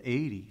back in the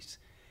 80s,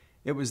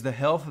 it was the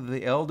health of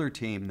the elder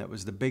team that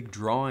was the big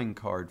drawing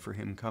card for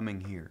him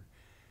coming here.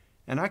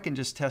 And I can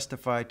just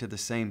testify to the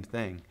same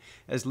thing.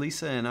 As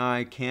Lisa and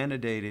I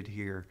candidated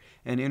here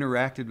and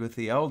interacted with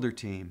the elder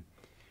team,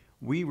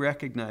 we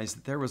recognized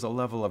that there was a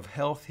level of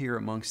health here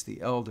amongst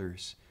the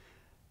elders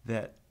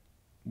that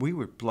we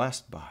were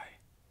blessed by.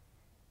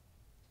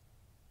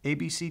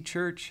 ABC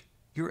Church,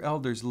 your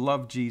elders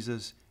love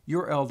Jesus,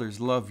 your elders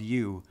love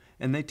you,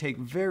 and they take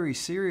very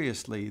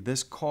seriously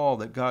this call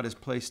that God has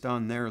placed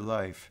on their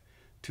life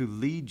to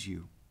lead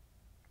you.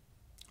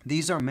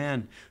 These are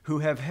men who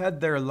have had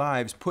their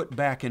lives put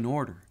back in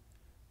order.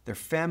 Their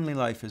family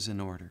life is in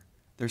order.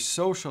 Their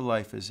social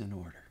life is in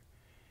order.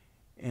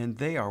 And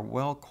they are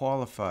well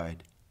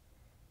qualified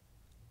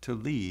to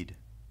lead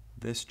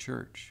this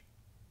church.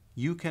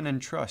 You can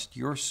entrust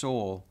your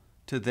soul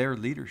to their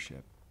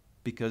leadership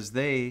because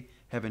they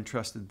have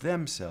entrusted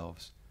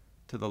themselves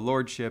to the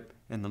lordship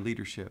and the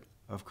leadership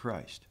of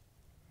Christ.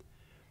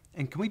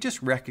 And can we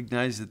just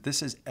recognize that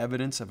this is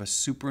evidence of a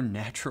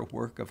supernatural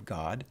work of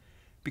God?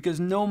 Because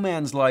no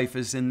man's life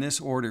is in this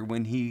order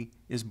when he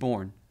is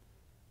born.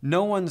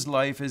 No one's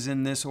life is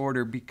in this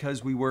order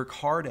because we work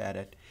hard at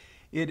it.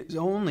 It is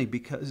only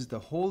because the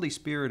Holy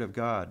Spirit of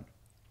God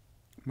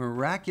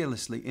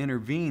miraculously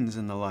intervenes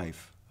in the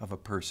life of a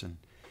person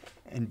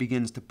and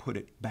begins to put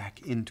it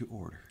back into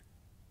order.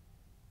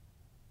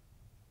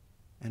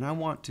 And I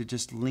want to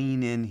just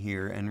lean in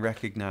here and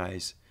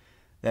recognize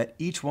that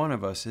each one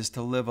of us is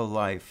to live a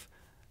life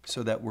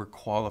so that we're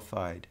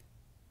qualified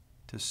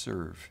to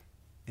serve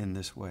in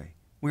this way.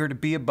 We are to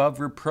be above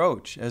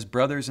reproach as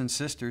brothers and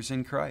sisters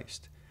in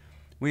Christ.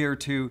 We are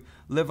to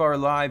live our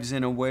lives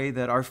in a way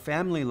that our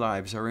family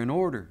lives are in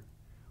order,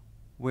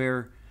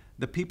 where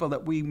the people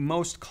that we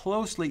most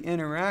closely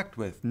interact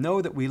with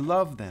know that we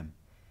love them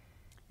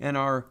and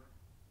are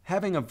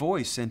having a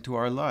voice into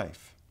our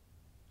life.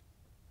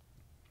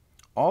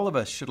 All of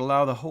us should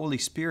allow the Holy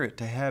Spirit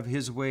to have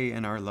His way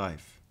in our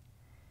life.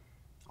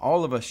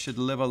 All of us should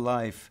live a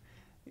life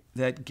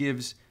that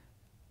gives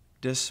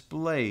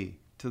display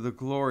to the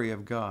glory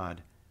of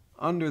God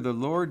under the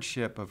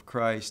lordship of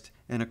Christ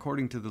and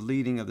according to the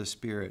leading of the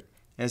Spirit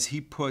as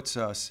He puts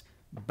us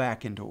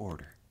back into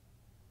order.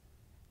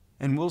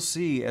 And we'll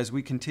see as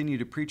we continue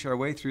to preach our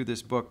way through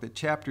this book that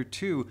chapter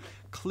 2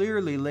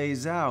 clearly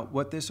lays out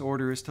what this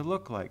order is to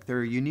look like. There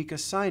are unique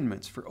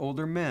assignments for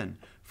older men,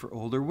 for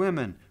older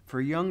women, for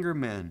younger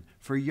men,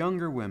 for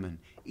younger women.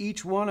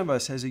 Each one of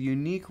us has a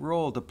unique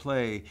role to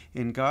play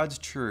in God's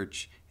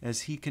church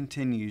as He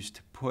continues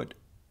to put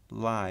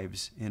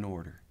lives in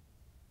order.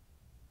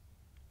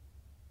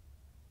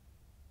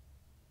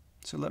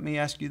 So let me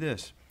ask you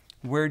this.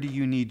 Where do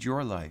you need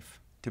your life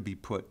to be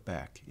put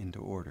back into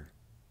order?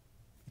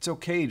 It's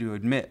okay to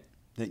admit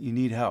that you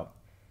need help.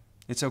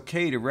 It's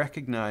okay to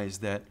recognize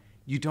that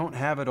you don't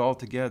have it all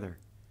together.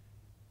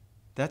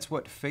 That's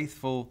what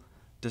faithful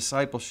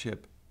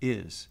discipleship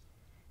is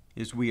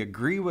we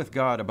agree with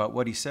God about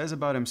what He says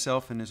about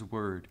Himself and His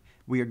Word.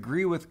 We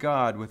agree with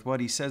God with what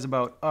He says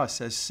about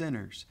us as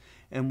sinners,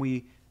 and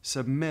we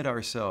submit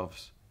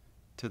ourselves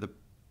to the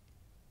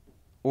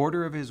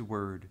order of His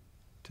Word,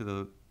 to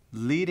the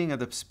leading of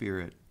the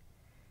Spirit,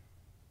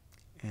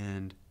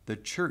 and the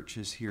church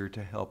is here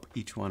to help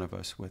each one of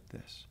us with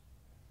this.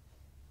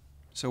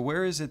 So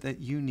where is it that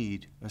you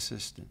need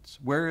assistance?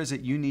 Where is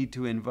it you need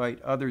to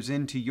invite others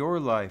into your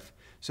life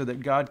so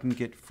that God can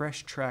get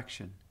fresh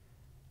traction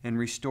and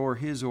restore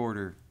His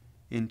order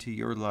into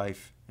your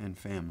life and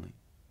family?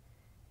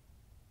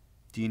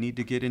 Do you need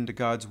to get into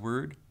God's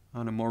Word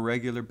on a more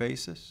regular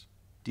basis?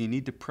 Do you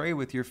need to pray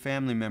with your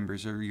family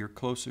members or your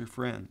closer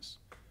friends?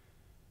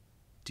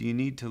 Do you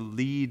need to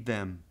lead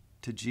them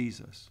to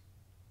Jesus?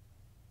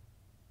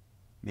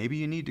 Maybe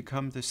you need to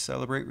come to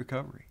Celebrate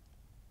Recovery.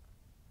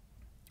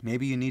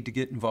 Maybe you need to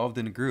get involved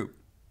in a group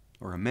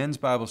or a men's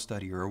Bible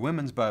study or a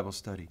women's Bible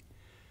study.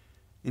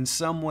 In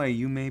some way,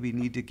 you maybe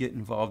need to get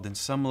involved in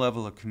some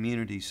level of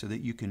community so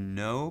that you can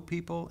know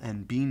people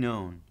and be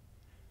known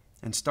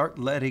and start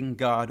letting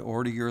God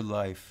order your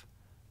life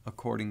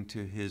according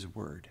to His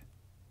Word.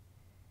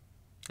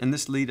 And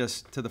this leads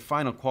us to the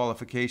final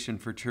qualification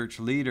for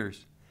church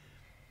leaders.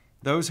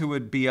 Those who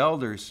would be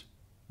elders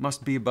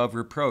must be above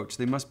reproach.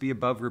 They must be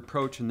above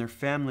reproach in their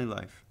family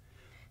life.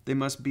 They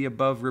must be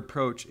above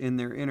reproach in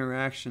their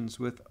interactions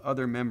with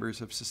other members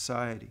of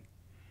society.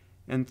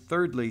 And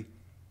thirdly,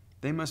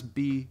 they must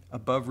be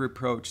above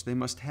reproach. They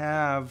must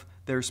have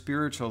their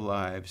spiritual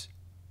lives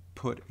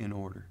put in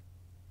order.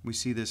 We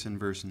see this in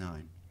verse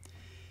 9.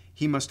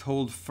 He must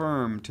hold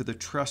firm to the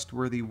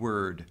trustworthy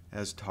word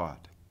as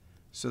taught,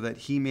 so that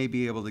he may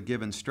be able to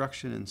give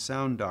instruction in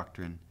sound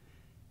doctrine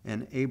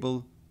and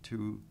able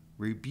to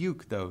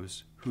rebuke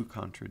those who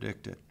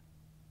contradict it.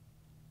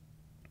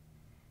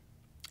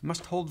 He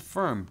must hold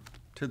firm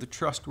to the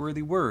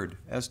trustworthy word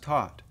as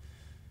taught,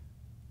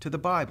 to the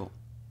Bible,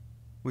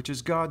 which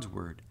is God's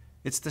word.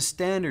 It's the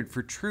standard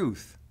for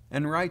truth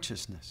and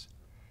righteousness.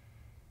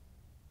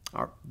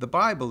 The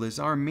Bible is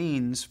our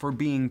means for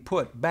being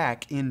put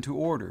back into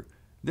order.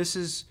 This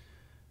is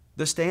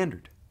the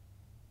standard.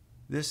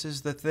 This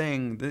is the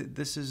thing.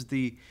 This is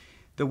the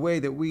way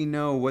that we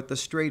know what the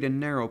straight and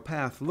narrow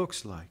path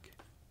looks like.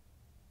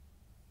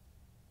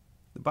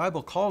 The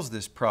Bible calls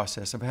this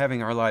process of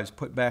having our lives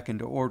put back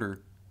into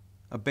order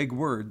a big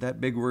word. That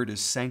big word is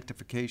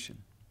sanctification.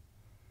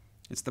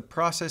 It's the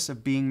process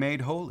of being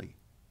made holy.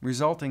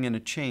 resulting in a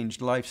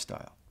changed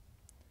lifestyle.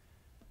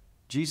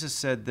 Jesus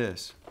said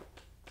this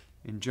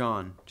in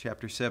John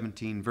chapter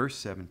 17, verse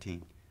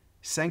 17,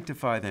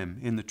 "Sanctify them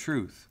in the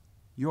truth.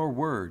 Your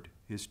word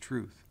is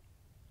truth."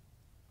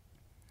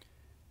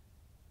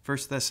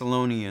 1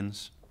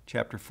 Thessalonians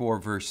chapter 4,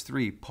 verse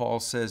 3, Paul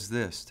says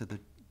this to the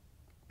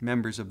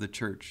members of the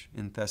church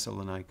in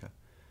Thessalonica,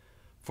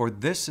 "For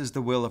this is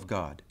the will of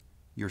God,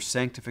 your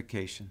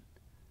sanctification,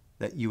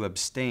 that you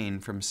abstain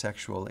from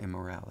sexual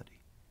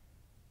immorality."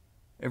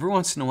 Every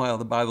once in a while,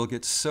 the Bible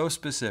gets so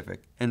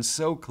specific and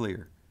so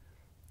clear.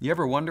 You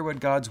ever wonder what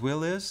God's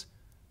will is?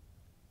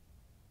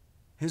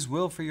 His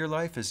will for your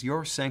life is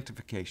your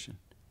sanctification,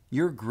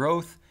 your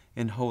growth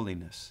in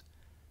holiness.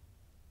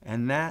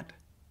 And that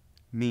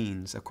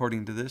means,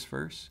 according to this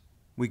verse,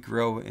 we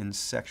grow in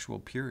sexual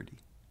purity.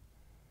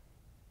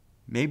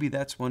 Maybe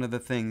that's one of the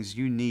things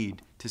you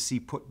need to see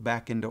put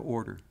back into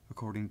order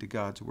according to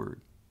God's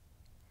word.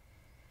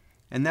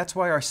 And that's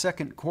why our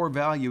second core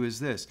value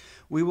is this: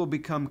 we will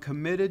become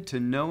committed to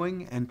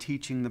knowing and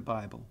teaching the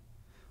Bible.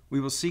 We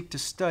will seek to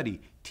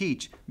study,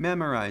 teach,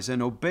 memorize,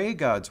 and obey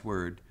God's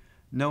word,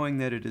 knowing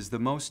that it is the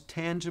most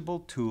tangible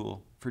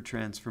tool for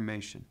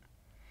transformation.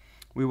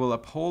 We will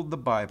uphold the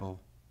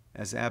Bible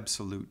as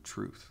absolute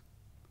truth.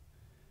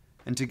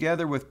 And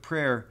together with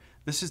prayer,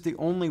 this is the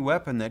only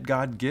weapon that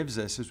God gives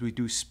us as we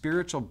do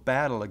spiritual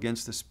battle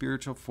against the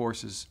spiritual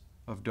forces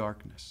of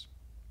darkness.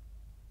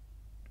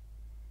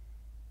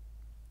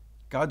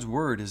 God's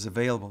word is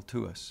available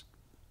to us.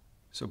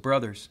 So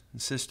brothers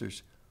and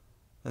sisters,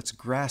 let's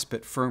grasp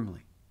it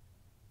firmly.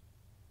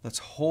 Let's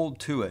hold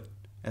to it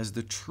as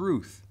the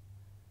truth.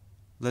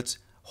 Let's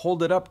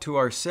hold it up to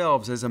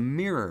ourselves as a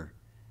mirror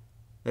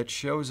that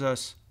shows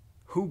us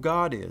who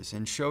God is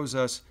and shows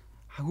us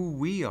who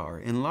we are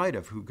in light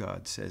of who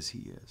God says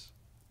He is.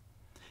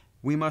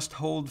 We must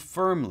hold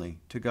firmly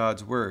to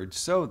God's word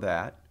so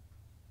that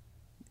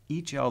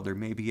each elder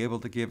may be able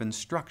to give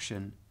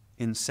instruction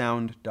in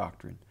sound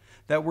doctrine.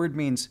 That word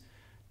means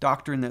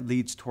doctrine that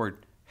leads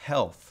toward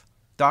health.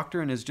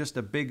 Doctrine is just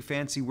a big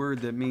fancy word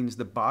that means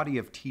the body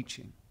of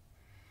teaching.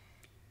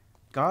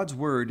 God's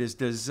word is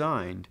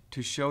designed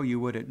to show you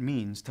what it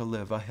means to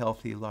live a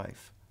healthy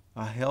life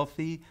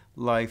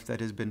that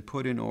has been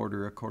put in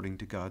order according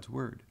to God's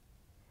word.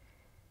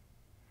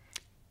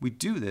 We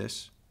do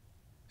this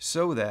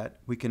so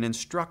that we can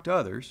instruct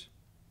others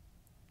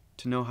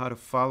to know how to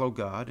follow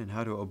God and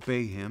how to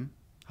obey Him,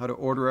 how to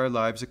order our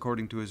lives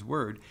according to His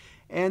word,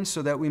 and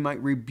so that we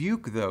might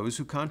rebuke those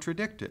who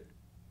contradict it.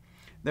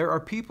 There are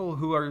people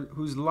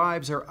whose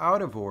lives are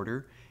out of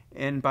order,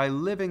 and by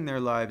living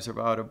their lives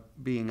of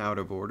being out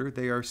of order,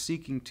 they are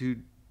seeking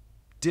to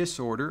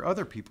disorder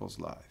other people's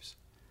lives.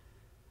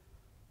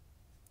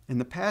 And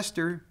the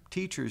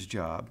pastor-teacher's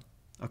job,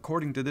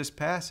 according to this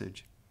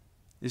passage,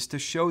 is to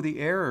show the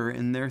error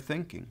in their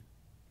thinking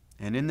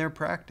and in their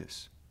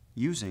practice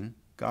using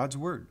God's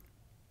word.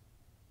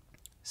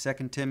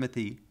 2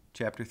 Timothy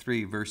chapter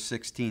 3, verse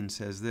 16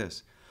 says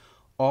this: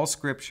 "All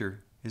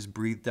Scripture is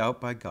breathed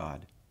out by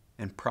God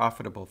and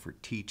profitable for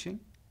teaching,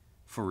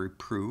 for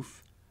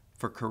reproof,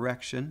 for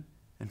correction,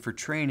 and for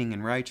training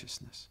in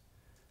righteousness,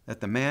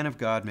 that the man of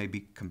God may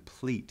be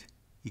complete,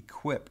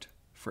 equipped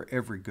for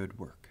every good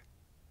work."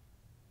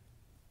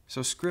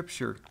 So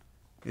Scripture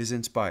is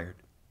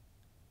inspired.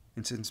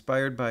 It's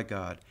inspired by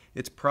God.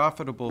 It's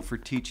profitable for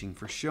teaching,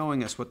 for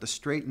showing us what the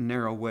straight and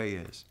narrow way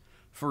is,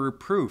 for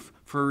reproof,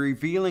 for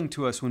revealing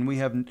to us when we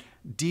have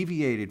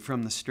deviated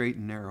from the straight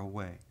and narrow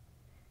way,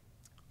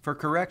 for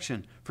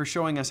correction, for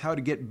showing us how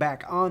to get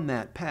back on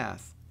that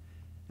path,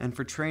 and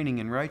for training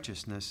in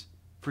righteousness,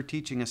 for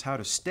teaching us how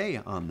to stay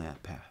on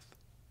that path.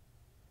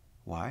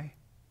 Why?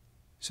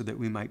 So that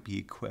we might be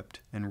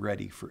equipped and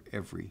ready for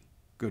every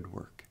good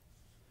work.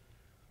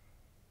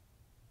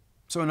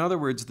 So in other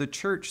words, the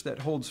church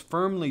that holds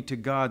firmly to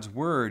God's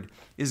word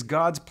is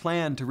God's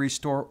plan to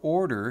restore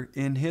order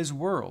in His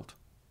world.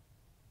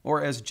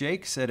 Or as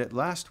Jake said it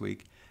last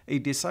week,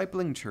 a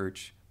discipling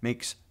church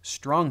makes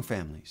strong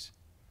families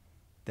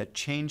that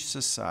change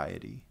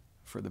society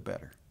for the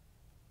better.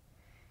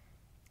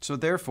 So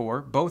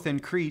therefore, both in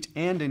Crete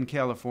and in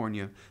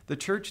California, the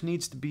church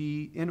needs to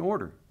be in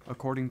order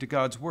according to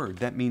God's word.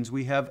 That means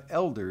we have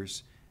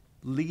elders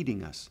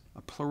leading us,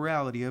 a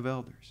plurality of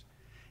elders.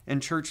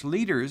 And church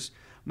leaders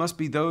must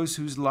be those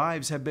whose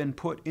lives have been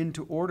put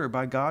into order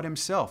by God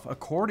Himself,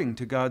 according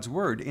to God's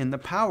word, in the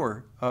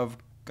power of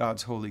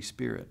God's Holy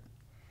Spirit,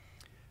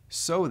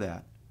 so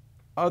that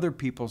other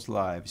people's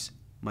lives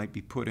might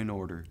be put in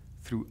order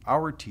through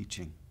our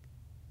teaching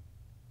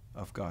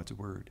of God's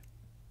word.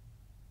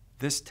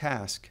 This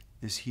task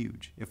is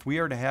huge. If we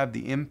are to have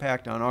the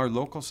impact on our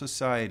local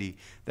society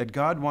that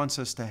God wants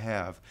us to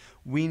have,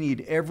 we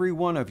need every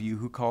one of you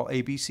who call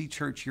ABC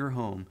Church your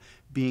home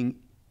being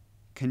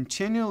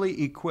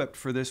continually equipped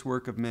for this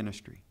work of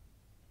ministry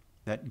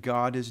that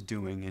God is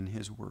doing in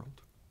His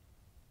world.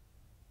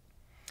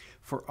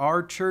 For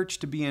our church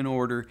to be in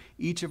order,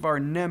 each of our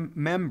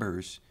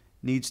members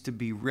needs to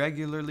be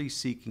regularly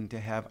seeking to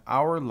have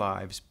our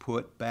lives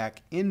put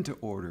back into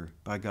order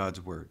by God's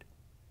word.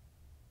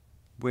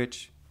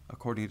 which,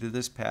 according to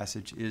this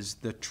passage, is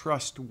the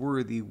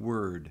trustworthy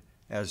word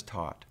as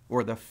taught,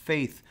 or the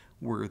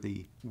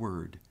faith-worthy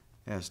word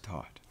as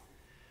taught.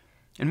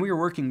 And we are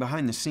working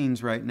behind the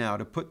scenes right now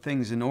to put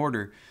things in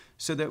order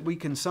so that we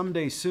can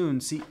someday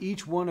soon see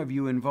each one of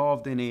you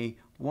involved in a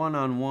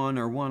one-on-one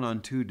or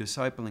one-on-two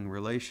discipling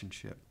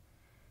relationship.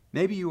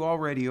 Maybe you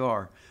already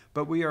are,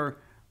 but we are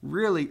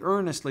really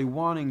earnestly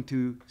wanting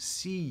to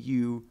see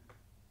you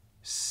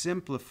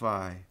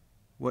simplify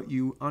what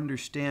you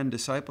understand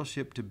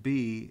discipleship to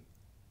be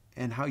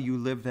and how you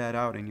live that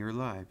out in your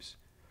lives.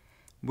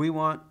 We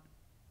want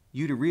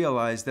you to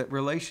realize that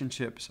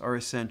relationships are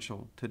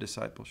essential to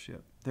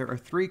discipleship. There are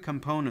 3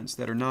 components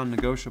that are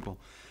non-negotiable.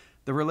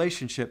 The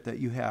relationship that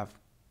you have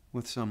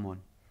with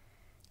someone,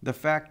 the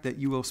fact that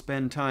you will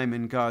spend time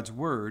in God's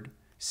Word,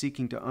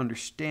 seeking to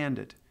understand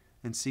it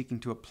and seeking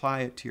to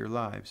apply it to your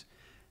lives,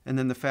 and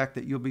then the fact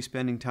that you'll be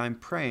spending time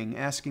praying,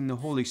 asking the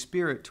Holy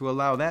Spirit to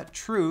allow that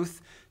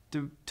truth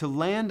to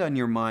land on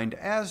your mind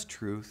as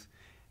truth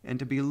and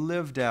to be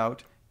lived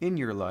out in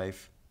your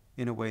life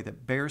in a way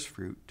that bears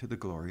fruit to the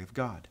glory of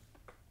God.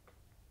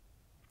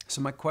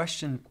 So my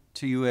question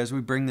to you as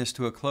we bring this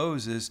to a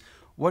close is,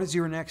 what is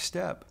your next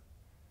step?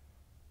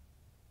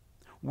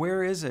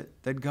 Where is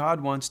it that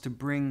God wants to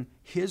bring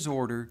His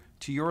order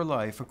to your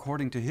life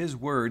according to His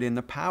Word in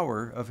the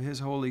power of His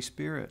Holy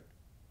Spirit?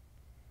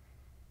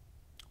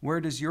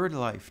 Where does your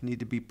life need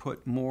to be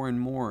put more and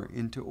more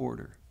into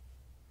order?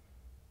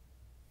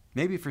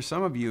 Maybe for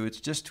some of you,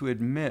 it's just to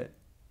admit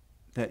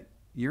that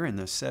you're in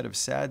a set of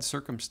sad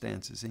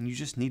circumstances and you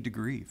just need to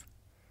grieve.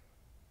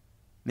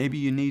 Maybe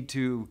you need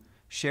to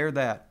share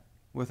that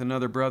with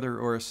another brother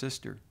or a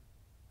sister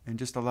and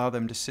just allow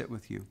them to sit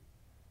with you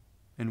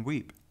and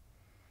weep.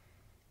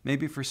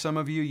 Maybe for some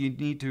of you, you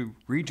need to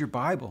read your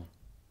Bible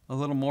a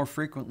little more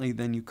frequently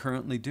than you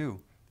currently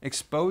do,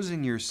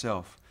 exposing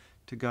yourself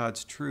to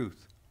God's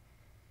truth.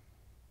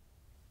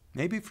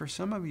 Maybe for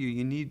some of you,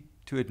 you need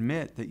to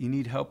admit that you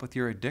need help with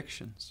your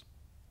addictions.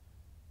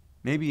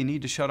 Maybe you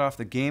need to shut off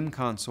the game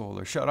console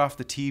or shut off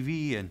the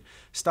TV and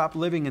stop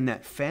living in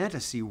that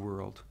fantasy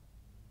world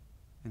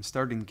and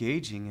start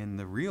engaging in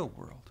the real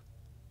world,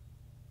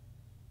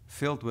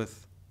 filled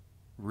with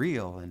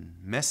real and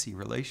messy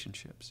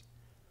relationships.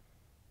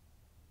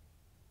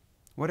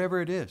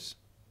 Whatever it is,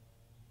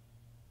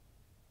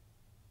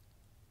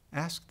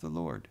 ask the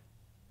Lord,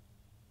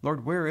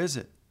 Lord, where is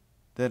it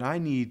that I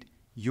need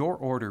your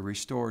order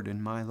restored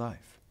in my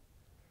life?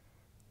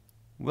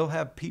 We'll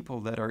have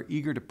people that are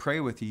eager to pray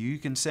with you. You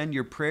can send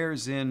your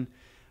prayers in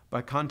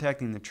by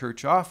contacting the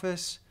church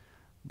office,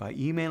 by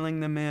emailing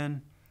them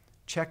in.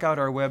 Check out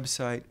our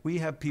website. We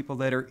have people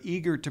that are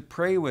eager to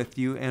pray with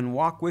you and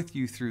walk with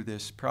you through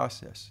this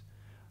process.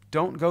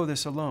 Don't go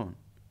this alone.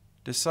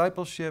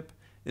 Discipleship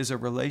is a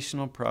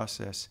relational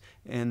process,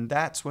 and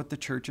that's what the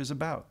church is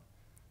about.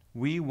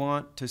 We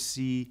want to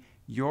see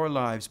your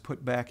lives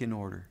put back in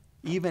order,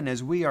 even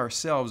as we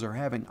ourselves are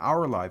having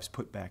our lives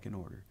put back in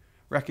order,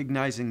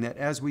 recognizing that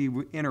as we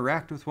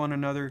interact with one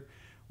another,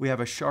 we have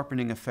a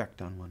sharpening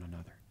effect on one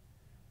another.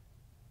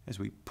 As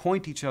we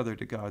point each other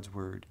to God's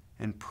Word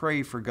and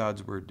pray for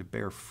God's Word to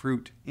bear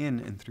fruit in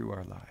and through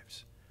our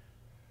lives.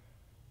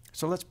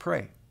 So let's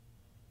pray.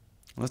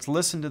 Let's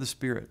listen to the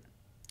Spirit,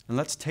 and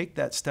let's take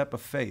that step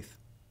of faith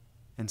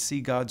and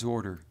see God's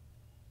order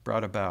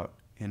brought about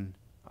in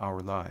our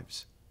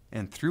lives,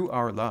 and through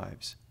our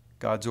lives,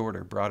 God's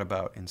order brought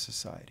about in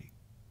society.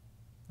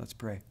 Let's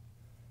pray.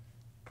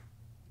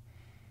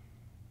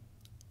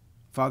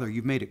 Father,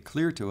 you've made it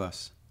clear to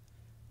us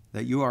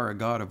that you are a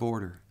God of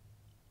order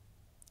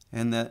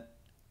and that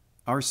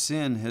our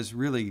sin has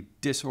really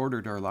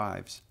disordered our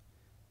lives.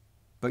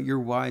 But your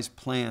wise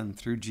plan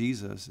through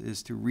Jesus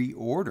is to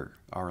reorder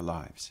our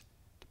lives,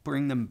 to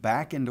bring them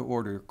back into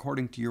order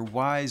according to your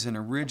wise and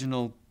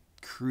original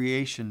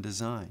creation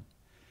design.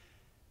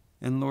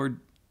 And Lord,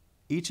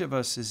 each of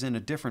us is in a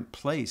different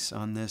place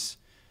on this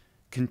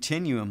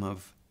continuum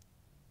of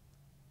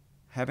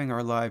having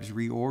our lives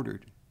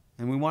reordered.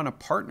 And we want to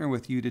partner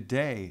with you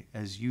today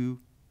as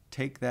you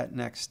take that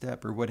next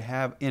step, or would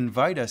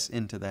invite us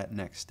into that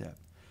next step.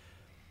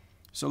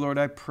 So Lord,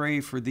 I pray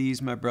for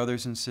these, my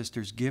brothers and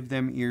sisters. Give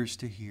them ears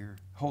to hear.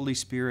 Holy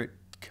Spirit,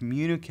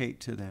 communicate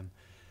to them.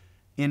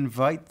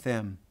 Invite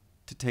them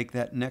to take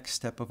that next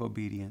step of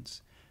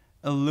obedience.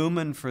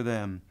 Illumine for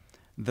them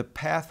the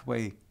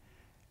pathway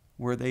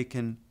where they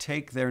can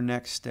take their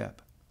next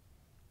step.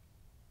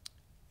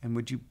 And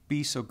would you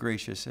be so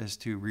gracious as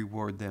to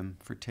reward them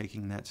for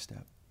taking that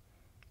step?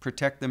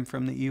 Protect them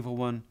from the evil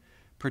one.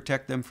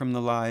 Protect them from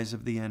the lies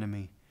of the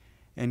enemy.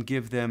 And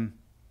give them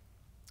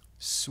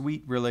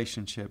sweet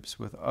relationships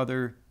with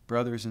other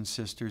brothers and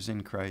sisters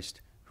in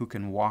Christ who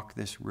can walk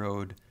this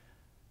road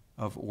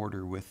of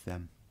order with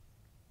them.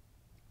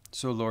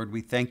 So, Lord,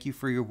 we thank you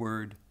for your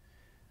word.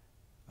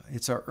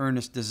 It's our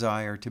earnest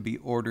desire to be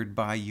ordered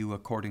by you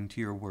according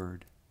to your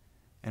word.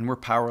 And we're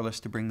powerless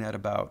to bring that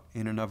about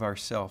in and of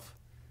ourselves.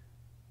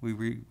 We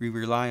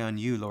rely on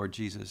you, Lord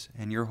Jesus,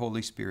 and your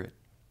Holy Spirit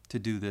to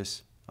do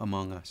this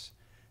among us.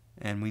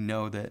 And we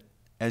know that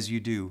as you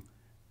do,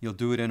 you'll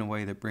do it in a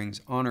way that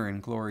brings honor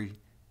and glory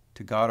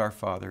to God our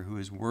Father, who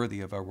is worthy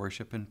of our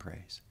worship and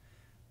praise.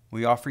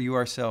 We offer you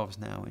ourselves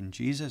now in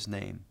Jesus'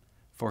 name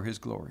for his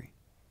glory.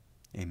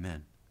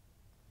 Amen.